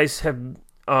these guys have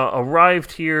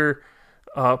arrived here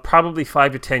probably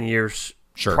 5 to 10 years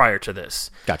prior to this.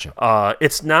 Gotcha.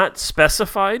 It's not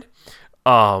specified,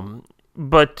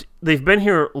 but they've been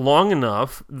here long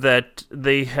enough that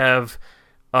they have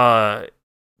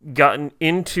gotten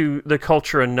into the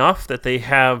culture enough that they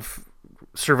have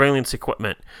surveillance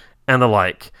equipment and the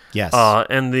like. Yes.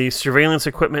 And the surveillance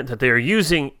equipment that they are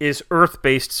using is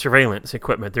Earth-based surveillance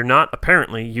equipment. They're not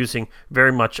apparently using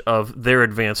very much of their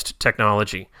advanced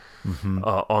technology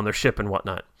on their ship and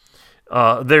whatnot.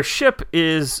 Their ship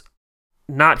is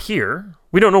not here.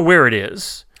 We don't know where it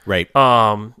is. Right.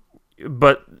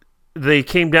 But they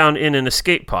came down in an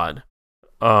escape pod.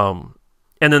 And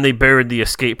then they buried the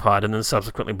escape pod and then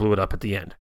subsequently blew it up at the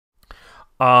end.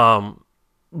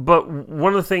 but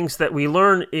one of the things that we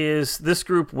learn is this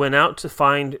group went out to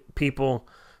find people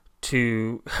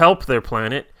to help their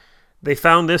planet. They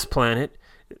found this planet.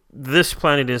 This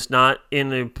planet is not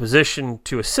in a position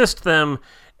to assist them.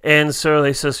 And so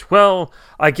they says, well,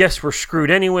 I guess we're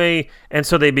screwed anyway. And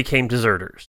so they became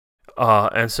deserters.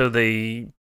 And so they,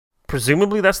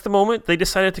 presumably that's the moment they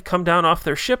decided to come down off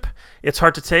their ship. It's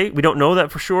hard to say. We don't know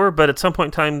that for sure. But at some point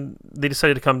in time, they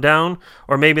decided to come down.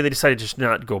 Or maybe they decided to just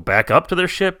not go back up to their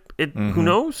ship. Who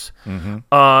knows?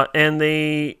 And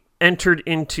they entered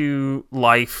into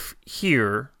life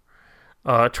here,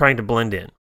 trying to blend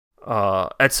in.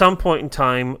 At some point in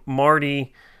time,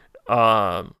 Marty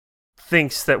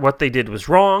thinks that what they did was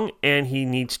wrong and he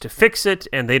needs to fix it,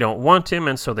 and they don't want him,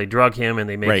 and so they drug him and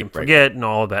they make him forget and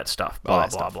all of that stuff. Blah,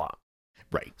 blah, blah.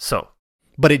 Right. So.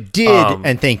 But it did,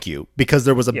 and thank you, because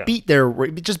there was a beat there,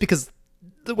 just because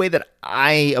the way that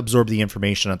I absorbed the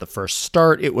information at the first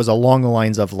start, it was along the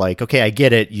lines of like, okay, I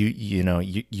get it.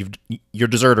 You're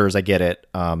deserters. I get it.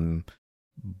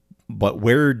 But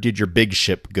where did your big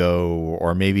ship go?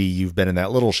 Or maybe you've been in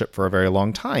that little ship for a very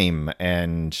long time.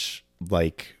 And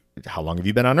like, how long have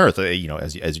you been on Earth?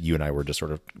 As you and I were just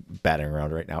sort of batting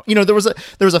around right now, there was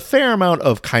a fair amount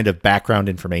of kind of background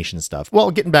information stuff.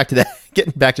 Well, getting back to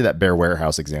that Bear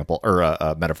Warehouse example or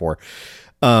metaphor,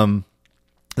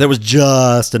 there was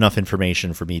just enough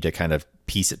information for me to kind of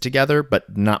piece it together,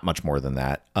 but not much more than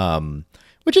that.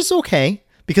 Which is okay,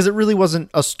 because it really wasn't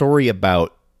a story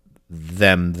about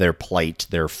them, their plight,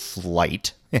 their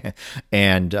flight,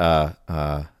 and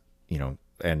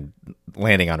and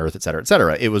landing on Earth, et cetera, et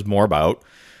cetera. It was more about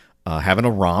having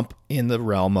a romp in the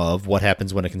realm of what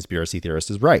happens when a conspiracy theorist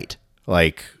is right.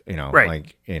 Like, this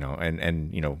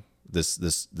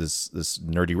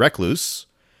nerdy recluse,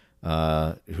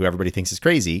 who everybody thinks is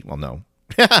crazy. Well, no.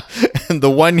 And the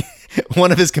one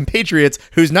of his compatriots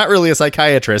who's not really a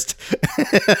psychiatrist.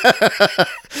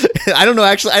 I don't know.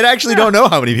 Actually, I actually don't know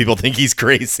how many people think he's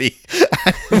crazy.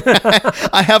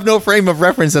 I have no frame of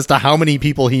reference as to how many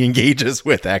people he engages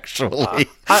with. Actually,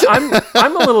 I'm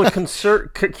a little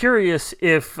curious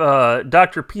if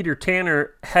Dr. Peter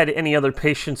Tanner had any other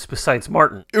patients besides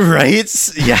Martin.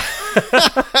 Right? Yeah.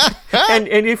 and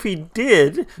if he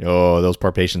did, oh, those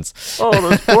poor patients. Oh,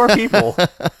 those poor people.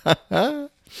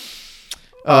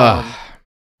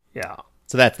 Yeah.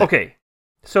 So that's it. Okay.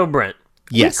 So Brent,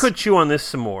 yes, we could chew on this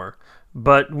some more,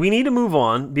 but we need to move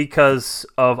on because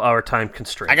of our time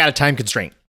constraint. I got a time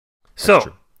constraint.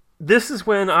 So this is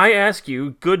when I ask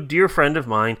you, good dear friend of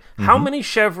mine, how many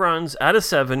chevrons out of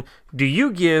 7 do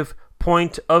you give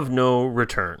Point of No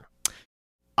Return?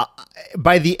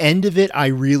 By the end of it, I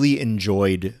really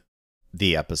enjoyed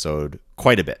the episode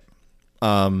quite a bit.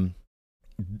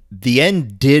 The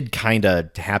end did kind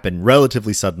of happen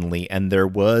relatively suddenly, and there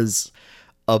was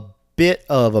a bit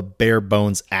of a bare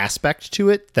bones aspect to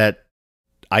it that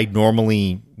I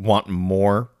normally want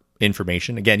more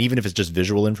information. Again, even if it's just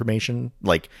visual information,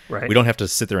 like we don't have to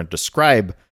sit there and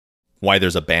describe why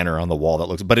there's a banner on the wall that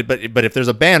looks, but if there's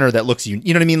a banner that looks, you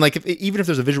know what I mean? Like even if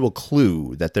there's a visual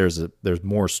clue that there's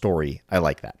more story, I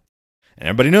like that. And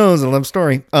everybody knows I love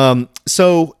story.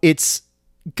 So it's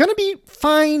gonna be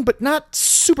fine, but not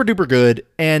super duper good.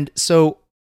 And so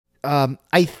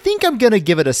I think I'm gonna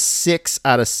give it a 6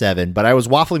 out of 7, but I was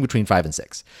waffling between 5 and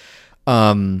 6.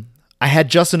 I had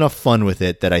just enough fun with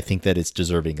it that I think that it's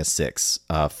deserving a 6.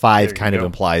 5 kind of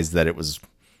implies that it was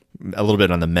a little bit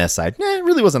on the mess side. It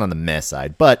really wasn't on the mess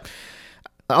side, but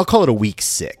I'll call it a weak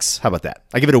 6. How about that?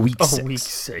 I give it a weak 6. A weak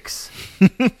 6.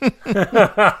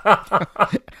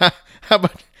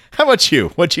 How about you?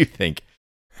 What do you think?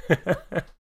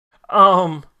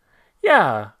 I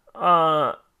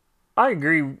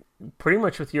agree pretty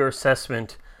much with your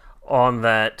assessment on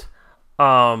that.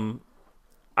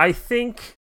 I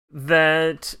think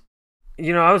that,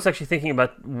 I was actually thinking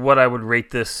about what I would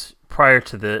rate this prior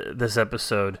to this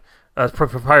episode,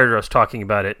 prior to us talking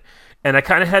about it, and I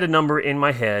kind of had a number in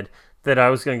my head that I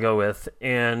was going to go with,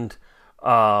 and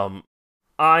I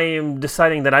am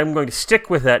deciding that I'm going to stick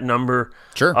with that number.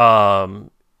 Sure.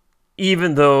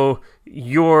 Even though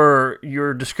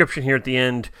your description here at the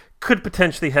end could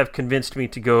potentially have convinced me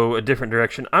to go a different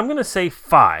direction, I'm going to say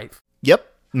 5.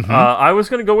 Yep. Mm-hmm. I was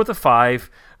going to go with a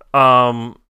 5.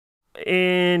 And,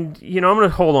 I'm going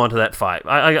to hold on to that 5.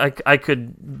 I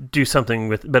could do something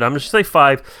with, but I'm just going to say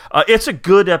 5. It's a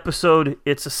good episode.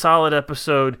 It's a solid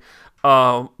episode.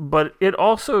 But it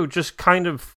also just kind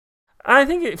of, I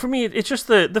think for me, it's just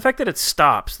the fact that it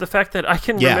stops. The fact that I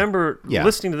can remember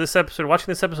listening to this episode, watching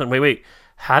this episode. Wait,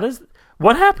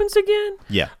 what happens again?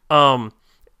 Yeah.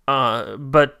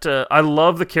 But I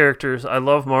love the characters. I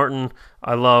love Martin.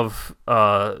 I love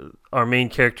our main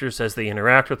characters as they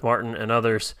interact with Martin and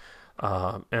others,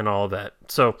 and all of that.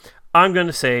 So I'm going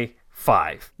to say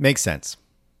 5. Makes sense.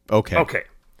 Okay. Okay.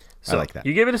 So I like that.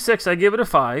 You give it a 6, I give it a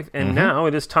 5, and now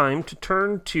it is time to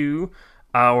turn to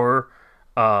our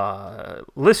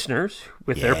listeners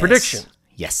with their prediction.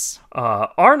 Yes.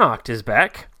 Arnocht is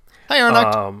back. Hi,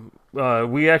 Arnocht.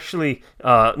 We actually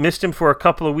missed him for a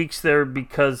couple of weeks there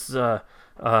because he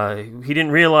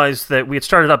didn't realize that we had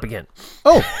started up again.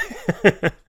 Oh.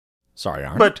 Sorry,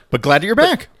 Arnocht. But glad that you're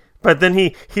back. But then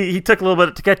he took a little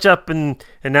bit to catch up, and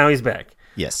now he's back.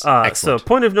 Yes, So excellent.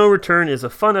 Point of No Return is a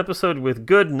fun episode with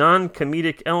good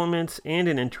non-comedic elements and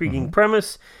an intriguing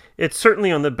premise. It's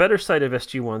certainly on the better side of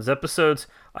SG1's episodes.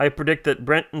 I predict that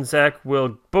Brent and Zach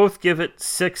will both give it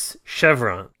 6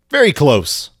 chevron. Very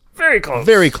close. Very close.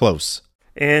 Very close.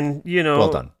 And, Well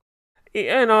done.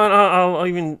 And I'll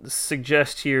even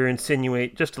suggest here,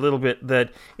 insinuate just a little bit,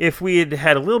 that if we had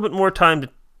had a little bit more time to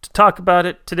talk about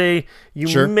it today,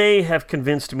 you may have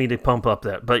convinced me to pump up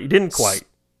that, but you didn't quite.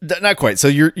 Not quite. So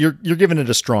you're giving it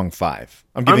a strong 5.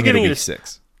 I'm giving it a weak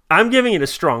 6. I'm giving it a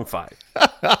strong 5.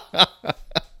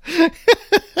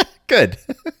 Good.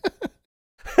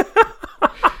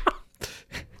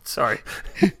 Sorry.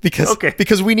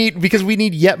 Because we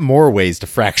need yet more ways to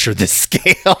fracture this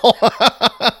scale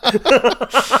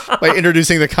by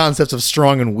introducing the concepts of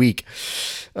strong and weak.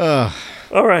 All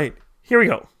right, here we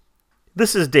go.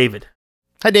 This is David.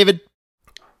 Hi, David.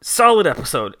 Solid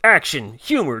episode. Action,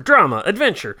 humor, drama,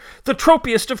 adventure. The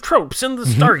tropiest of tropes in the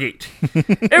Stargate.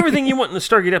 Everything you want in the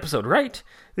Stargate episode, right?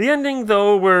 The ending,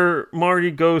 though, where Marty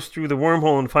goes through the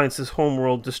wormhole and finds his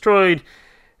homeworld destroyed,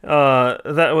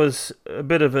 that was a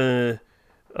bit of a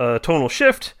tonal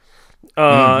shift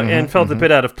and felt a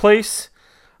bit out of place.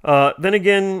 Then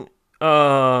again,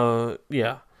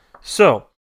 yeah. So,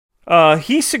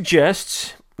 he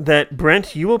suggests that,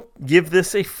 Brent, you will give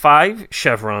this a 5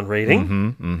 chevron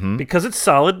rating because it's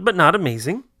solid but not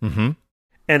amazing.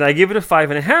 And I give it a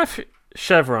 5.5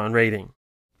 chevron rating.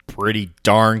 Pretty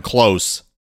darn close.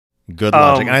 Good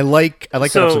logic. And I like that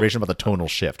observation about the tonal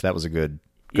shift. That was a good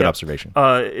observation.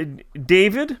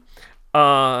 David,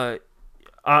 I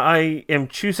am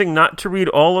choosing not to read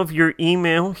all of your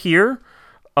email here.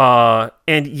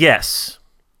 And yes,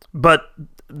 but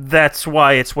that's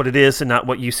why it's what it is and not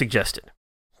what you suggested.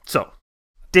 So,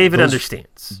 David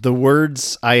understands. The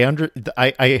words, I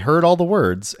heard all the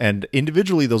words, and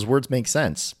individually those words make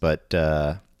sense, but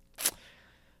I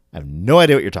have no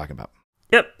idea what you're talking about.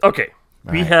 Yep, okay.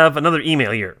 We have another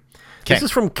email here. Okay. This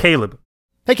is from Caleb.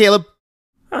 Hey, Caleb.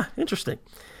 Interesting.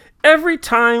 Every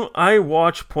time I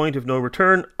watch Point of No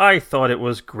Return, I thought it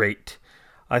was great.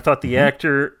 I thought the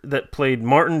actor that played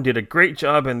Martin did a great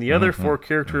job, and the other 4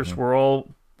 characters were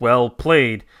all well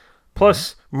played.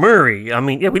 Plus, Murray. I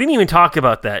mean, we didn't even talk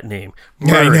about that name.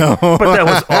 Murray. I know. But that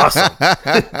was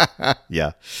awesome.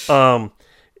 Yeah.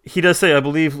 He does say, I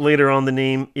believe later on the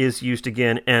name is used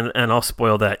again, and I'll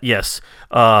spoil that. Yes.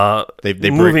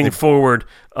 Moving forward,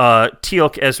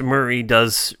 Teal'c as Murray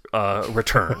does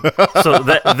return. So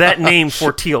that name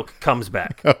for Teal'c comes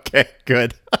back. Okay,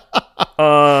 good.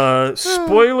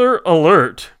 Spoiler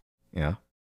alert. Yeah.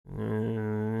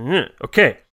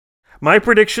 Okay. My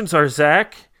predictions are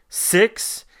Zach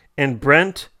 6 and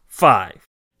Brent 5.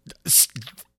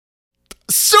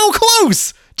 So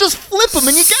close! Just flip them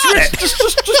and you got it! Just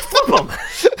flip them.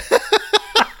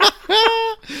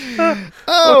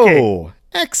 Oh,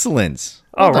 excellent.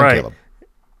 Well done, right. Caleb.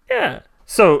 Yeah.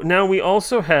 So now we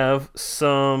also have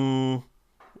some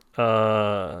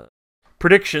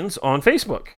predictions on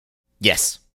Facebook.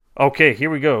 Yes. Okay, here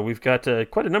we go. We've got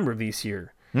quite a number of these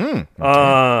here. Okay.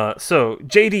 So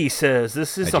JD says,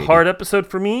 this is a hard episode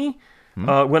for me.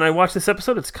 When I watch this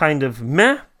episode, it's kind of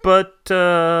meh, but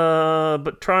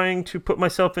trying to put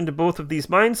myself into both of these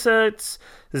mindsets,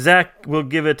 Zach will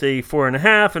give it a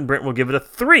 4.5, and Brent will give it a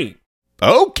 3.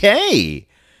 Okay.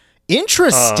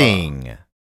 Interesting.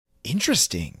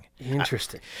 Interesting.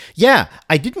 Yeah,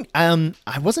 I didn't. I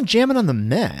wasn't jamming on the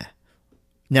meh.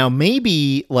 Now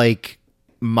maybe like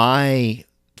my,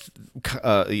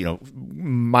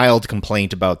 mild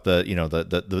complaint about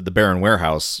the barren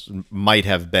warehouse might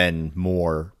have been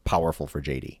more powerful for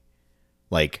JD.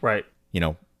 Like, right.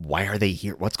 Why are they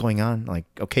here? What's going on? Like,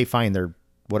 okay, fine, they're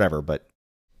whatever, but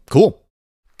cool.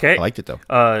 Okay. I liked it though.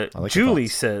 Julie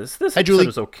says this episode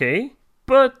is okay,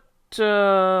 but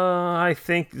I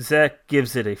think Zach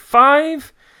gives it a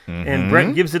 5, and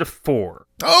Brent gives it a 4.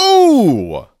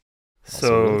 Oh.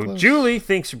 So Julie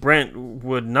thinks Brent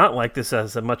would not like this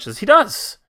as much as he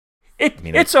does.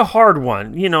 It's a hard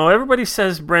one. Everybody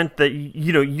says, Brent, that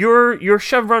your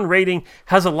chevron rating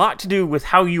has a lot to do with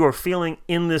how you are feeling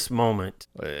in this moment.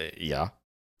 Yeah.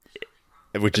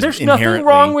 Which is There's nothing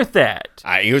wrong with that.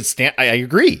 I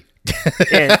agree.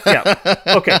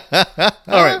 Okay.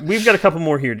 All right. We've got a couple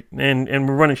more here, and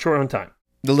we're running short on time.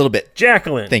 A little bit.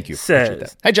 Jacqueline Thank you.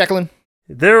 says, Hi, Jacqueline.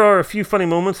 There are a few funny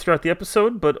moments throughout the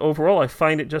episode, but overall I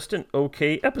find it just an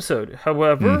okay episode.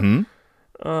 However,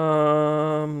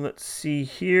 let's see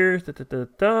here.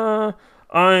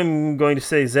 I'm going to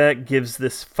say Zach gives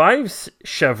this 5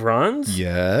 chevrons.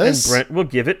 Yes. And Brent will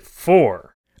give it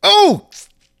 4. Oh!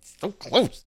 So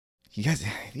close. You guys,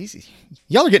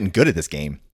 y'all are getting good at this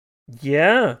game.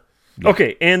 Yeah.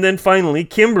 Okay, and then finally,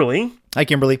 Kimberly. Hi,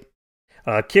 Kimberly.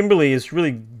 Kimberly has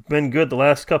really been good the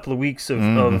last couple of weeks of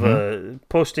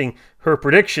posting her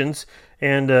predictions.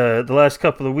 And the last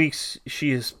couple of weeks, she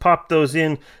has popped those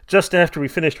in just after we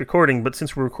finished recording. But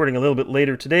since we're recording a little bit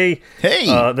later today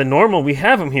than normal, we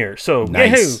have them here. So,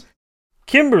 nice.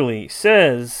 Kimberly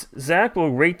says Zach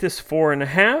will rate this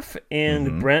 4.5,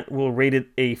 and Brent will rate it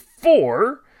a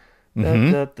 4.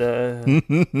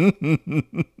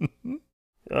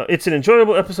 It's an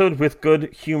enjoyable episode with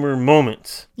good humor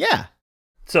moments. Yeah.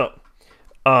 So,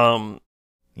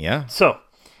 yeah. So,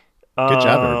 good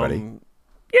job, everybody.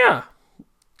 Yeah.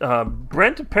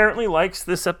 Brent apparently likes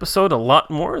this episode a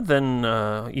lot more than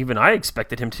even I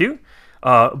expected him to.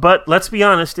 But let's be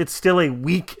honest, it's still a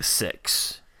week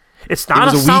 6. It's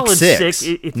not a solid 6.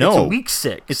 It's a week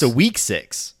 6. It's a week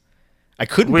 6. I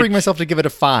couldn't bring myself to give it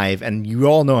a 5, and you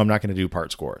all know I'm not going to do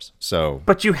part scores. So,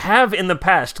 but you have in the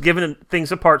past given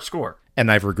things a part score,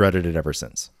 and I've regretted it ever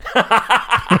since.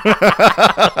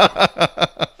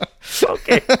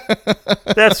 Okay,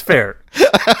 that's fair.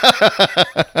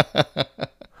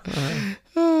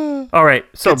 All right,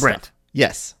 so Good Brent. Stuff.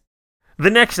 Yes. The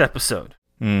next episode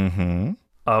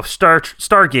of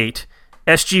Stargate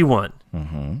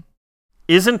SG-1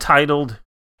 is entitled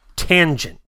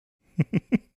Tangent.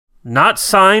 Not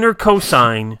sine or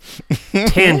cosine,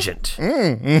 tangent.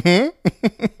 And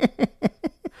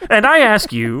I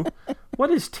ask you,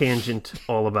 what is Tangent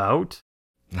all about?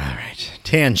 All right,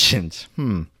 Tangent.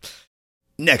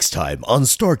 Next time on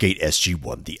Stargate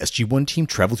SG-1, the SG-1 team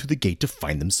travel through the gate to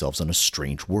find themselves on a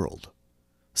strange world.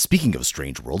 Speaking of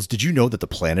strange worlds, did you know that the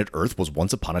planet Earth was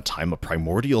once upon a time a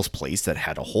primordial place that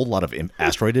had a whole lot of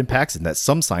asteroid impacts, and that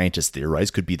some scientists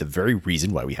theorize could be the very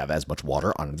reason why we have as much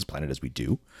water on this planet as we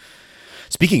do?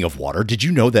 Speaking of water, did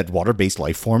you know that water-based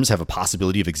life forms have a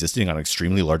possibility of existing on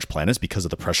extremely large planets because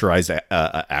of the pressurized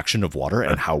action of water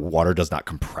and how water does not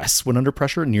compress when under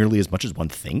pressure nearly as much as one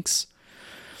thinks?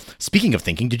 Speaking of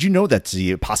thinking, did you know that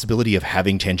the possibility of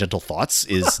having tangential thoughts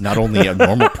is not only a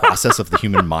normal process of the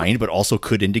human mind, but also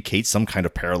could indicate some kind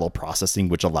of parallel processing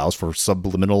which allows for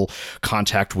subliminal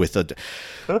contact with a...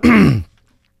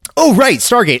 Oh, right,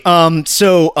 Stargate.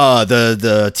 So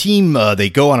the team, they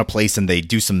go on a place and they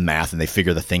do some math and they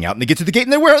figure the thing out and they get to the gate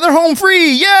and they're home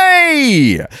free.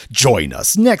 Yay! Join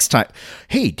us next time.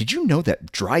 Hey, did you know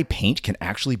that dry paint can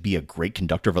actually be a great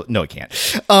conductor of... No, it can't.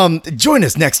 Join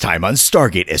us next time on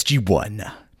Stargate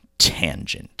SG-1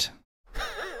 Tangent.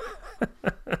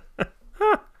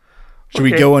 Should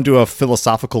we go into a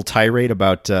philosophical tirade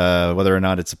about whether or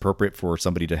not it's appropriate for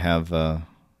somebody to have,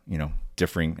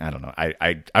 differing? I don't know.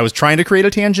 I was trying to create a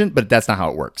tangent, but that's not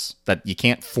how it works. That you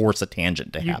can't force a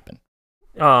tangent to happen.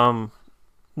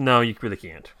 No, you really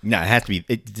can't. No, it has to be.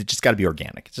 It just got to be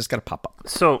organic. It's just got to pop up.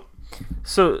 So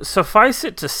suffice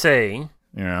it to say,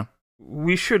 Yeah.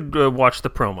 we should watch the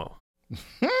promo.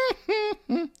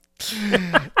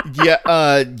 Yeah.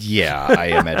 I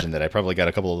imagine that I probably got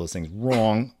a couple of those things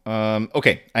wrong.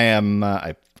 Okay.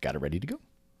 I've got it ready to go.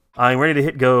 I'm ready to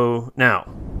hit go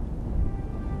now.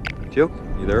 Teal,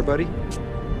 you there, buddy?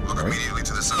 Look immediately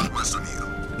to the southwest, O'Neill.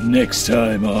 Next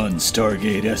time on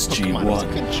Stargate SG-1. Come on, it's a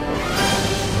good show.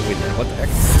 Oh, wait a minute, what the heck?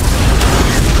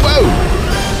 Whoa!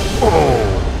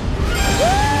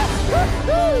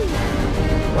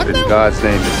 What in God's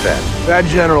name is that? That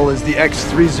general is the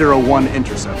X-301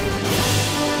 Interceptor.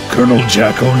 Colonel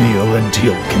Jack O'Neill and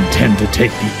Teal contend to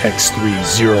take the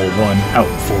X-301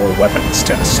 out for a weapons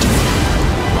test.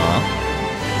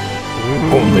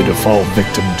 Only to fall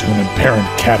victim to an apparent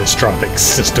catastrophic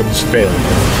systems failure.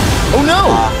 Oh no!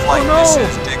 Flight, this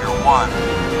is Digger 1.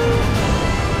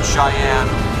 Cheyenne,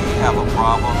 we have a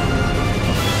problem.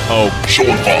 Oh, So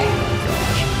far.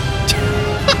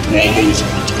 All those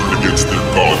who turn against their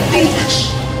god know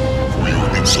this. For your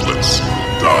insolence,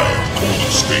 die of cold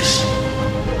space.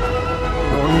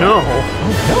 Oh no!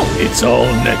 It's all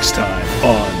next time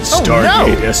on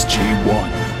Stargate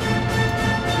SG-1.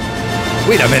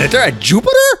 Wait a minute, they're at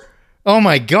Jupiter? Oh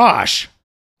my gosh.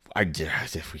 We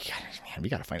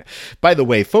gotta find it. By the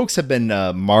way, folks have been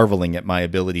marveling at my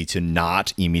ability to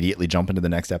not immediately jump into the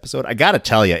next episode. I gotta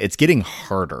tell you, it's getting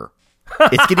harder.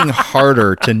 It's getting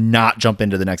harder to not jump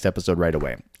into the next episode right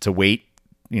away. To wait,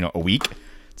 a week.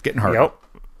 It's getting harder.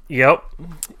 Yep.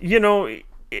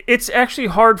 It's actually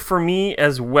hard for me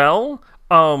as well.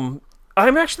 I'm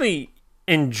actually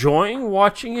enjoying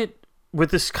watching it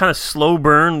with this kind of slow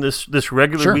burn, this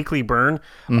regular weekly burn.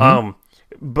 Mm-hmm.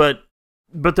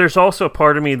 But there's also a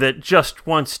part of me that just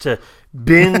wants to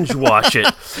binge watch it.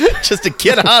 Just to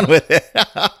get on with it.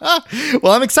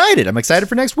 Well, I'm excited. I'm excited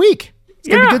for next week. It's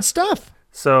going to be good stuff.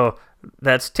 So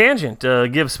that's Tangent.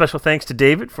 Give special thanks to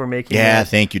David for making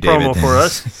thank you, David. promo for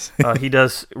us. He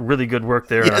does really good work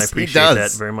there, and I appreciate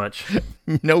that very much.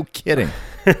 No kidding.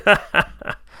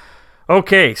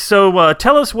 Okay, so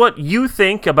tell us what you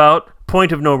think about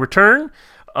Point of No Return.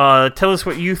 Tell us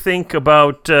what you think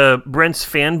about Brent's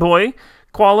fanboy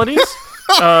qualities.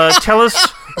 Tell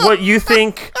us what you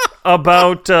think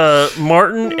about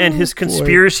Martin and his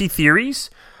conspiracy theories.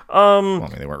 Well,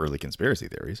 they weren't really conspiracy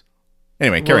theories.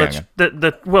 Anyway, carry on.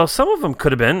 Well, some of them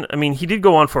could have been. I mean, he did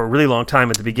go on for a really long time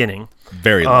at the beginning.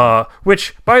 Very long.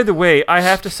 Which, by the way, I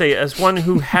have to say, as one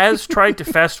who has tried to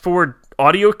fast forward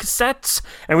audio cassettes,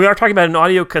 and we are talking about an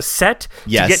audio cassette to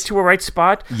get to a right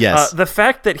spot. Yes. The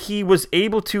fact that he was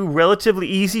able to relatively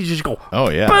easy just go,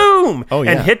 boom,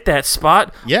 and hit that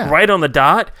spot right on the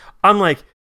dot. I'm like,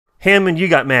 Hammond, you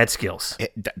got mad skills.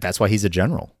 That's why he's a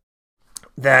general.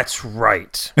 That's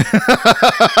right.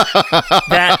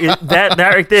 that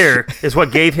right there is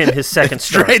what gave him his second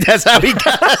star. Right, that's how he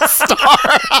got a star.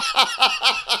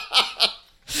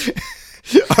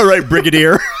 All right,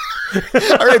 Brigadier.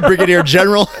 All right, Brigadier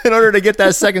General. In order to get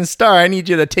that second star, I need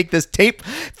you to take this tape,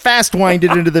 fast wind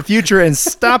it into the future, and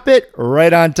stop it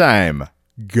right on time.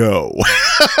 Go.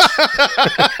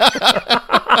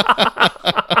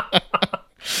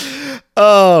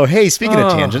 Oh, hey, speaking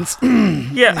of tangents.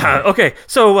 Okay.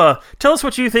 So tell us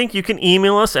what you think. You can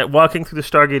email us at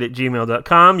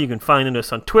walkingthroughthestargate@gmail.com. You can find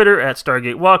us on Twitter at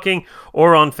Stargate Walking,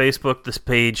 or on Facebook, this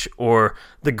page, or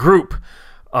the group.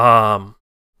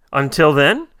 Until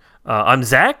then, I'm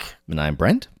Zach. And I'm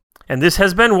Brent. And this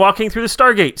has been Walking Through the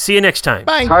Stargate. See you next time.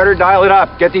 Bye. Carter, dial it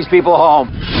up. Get these people home.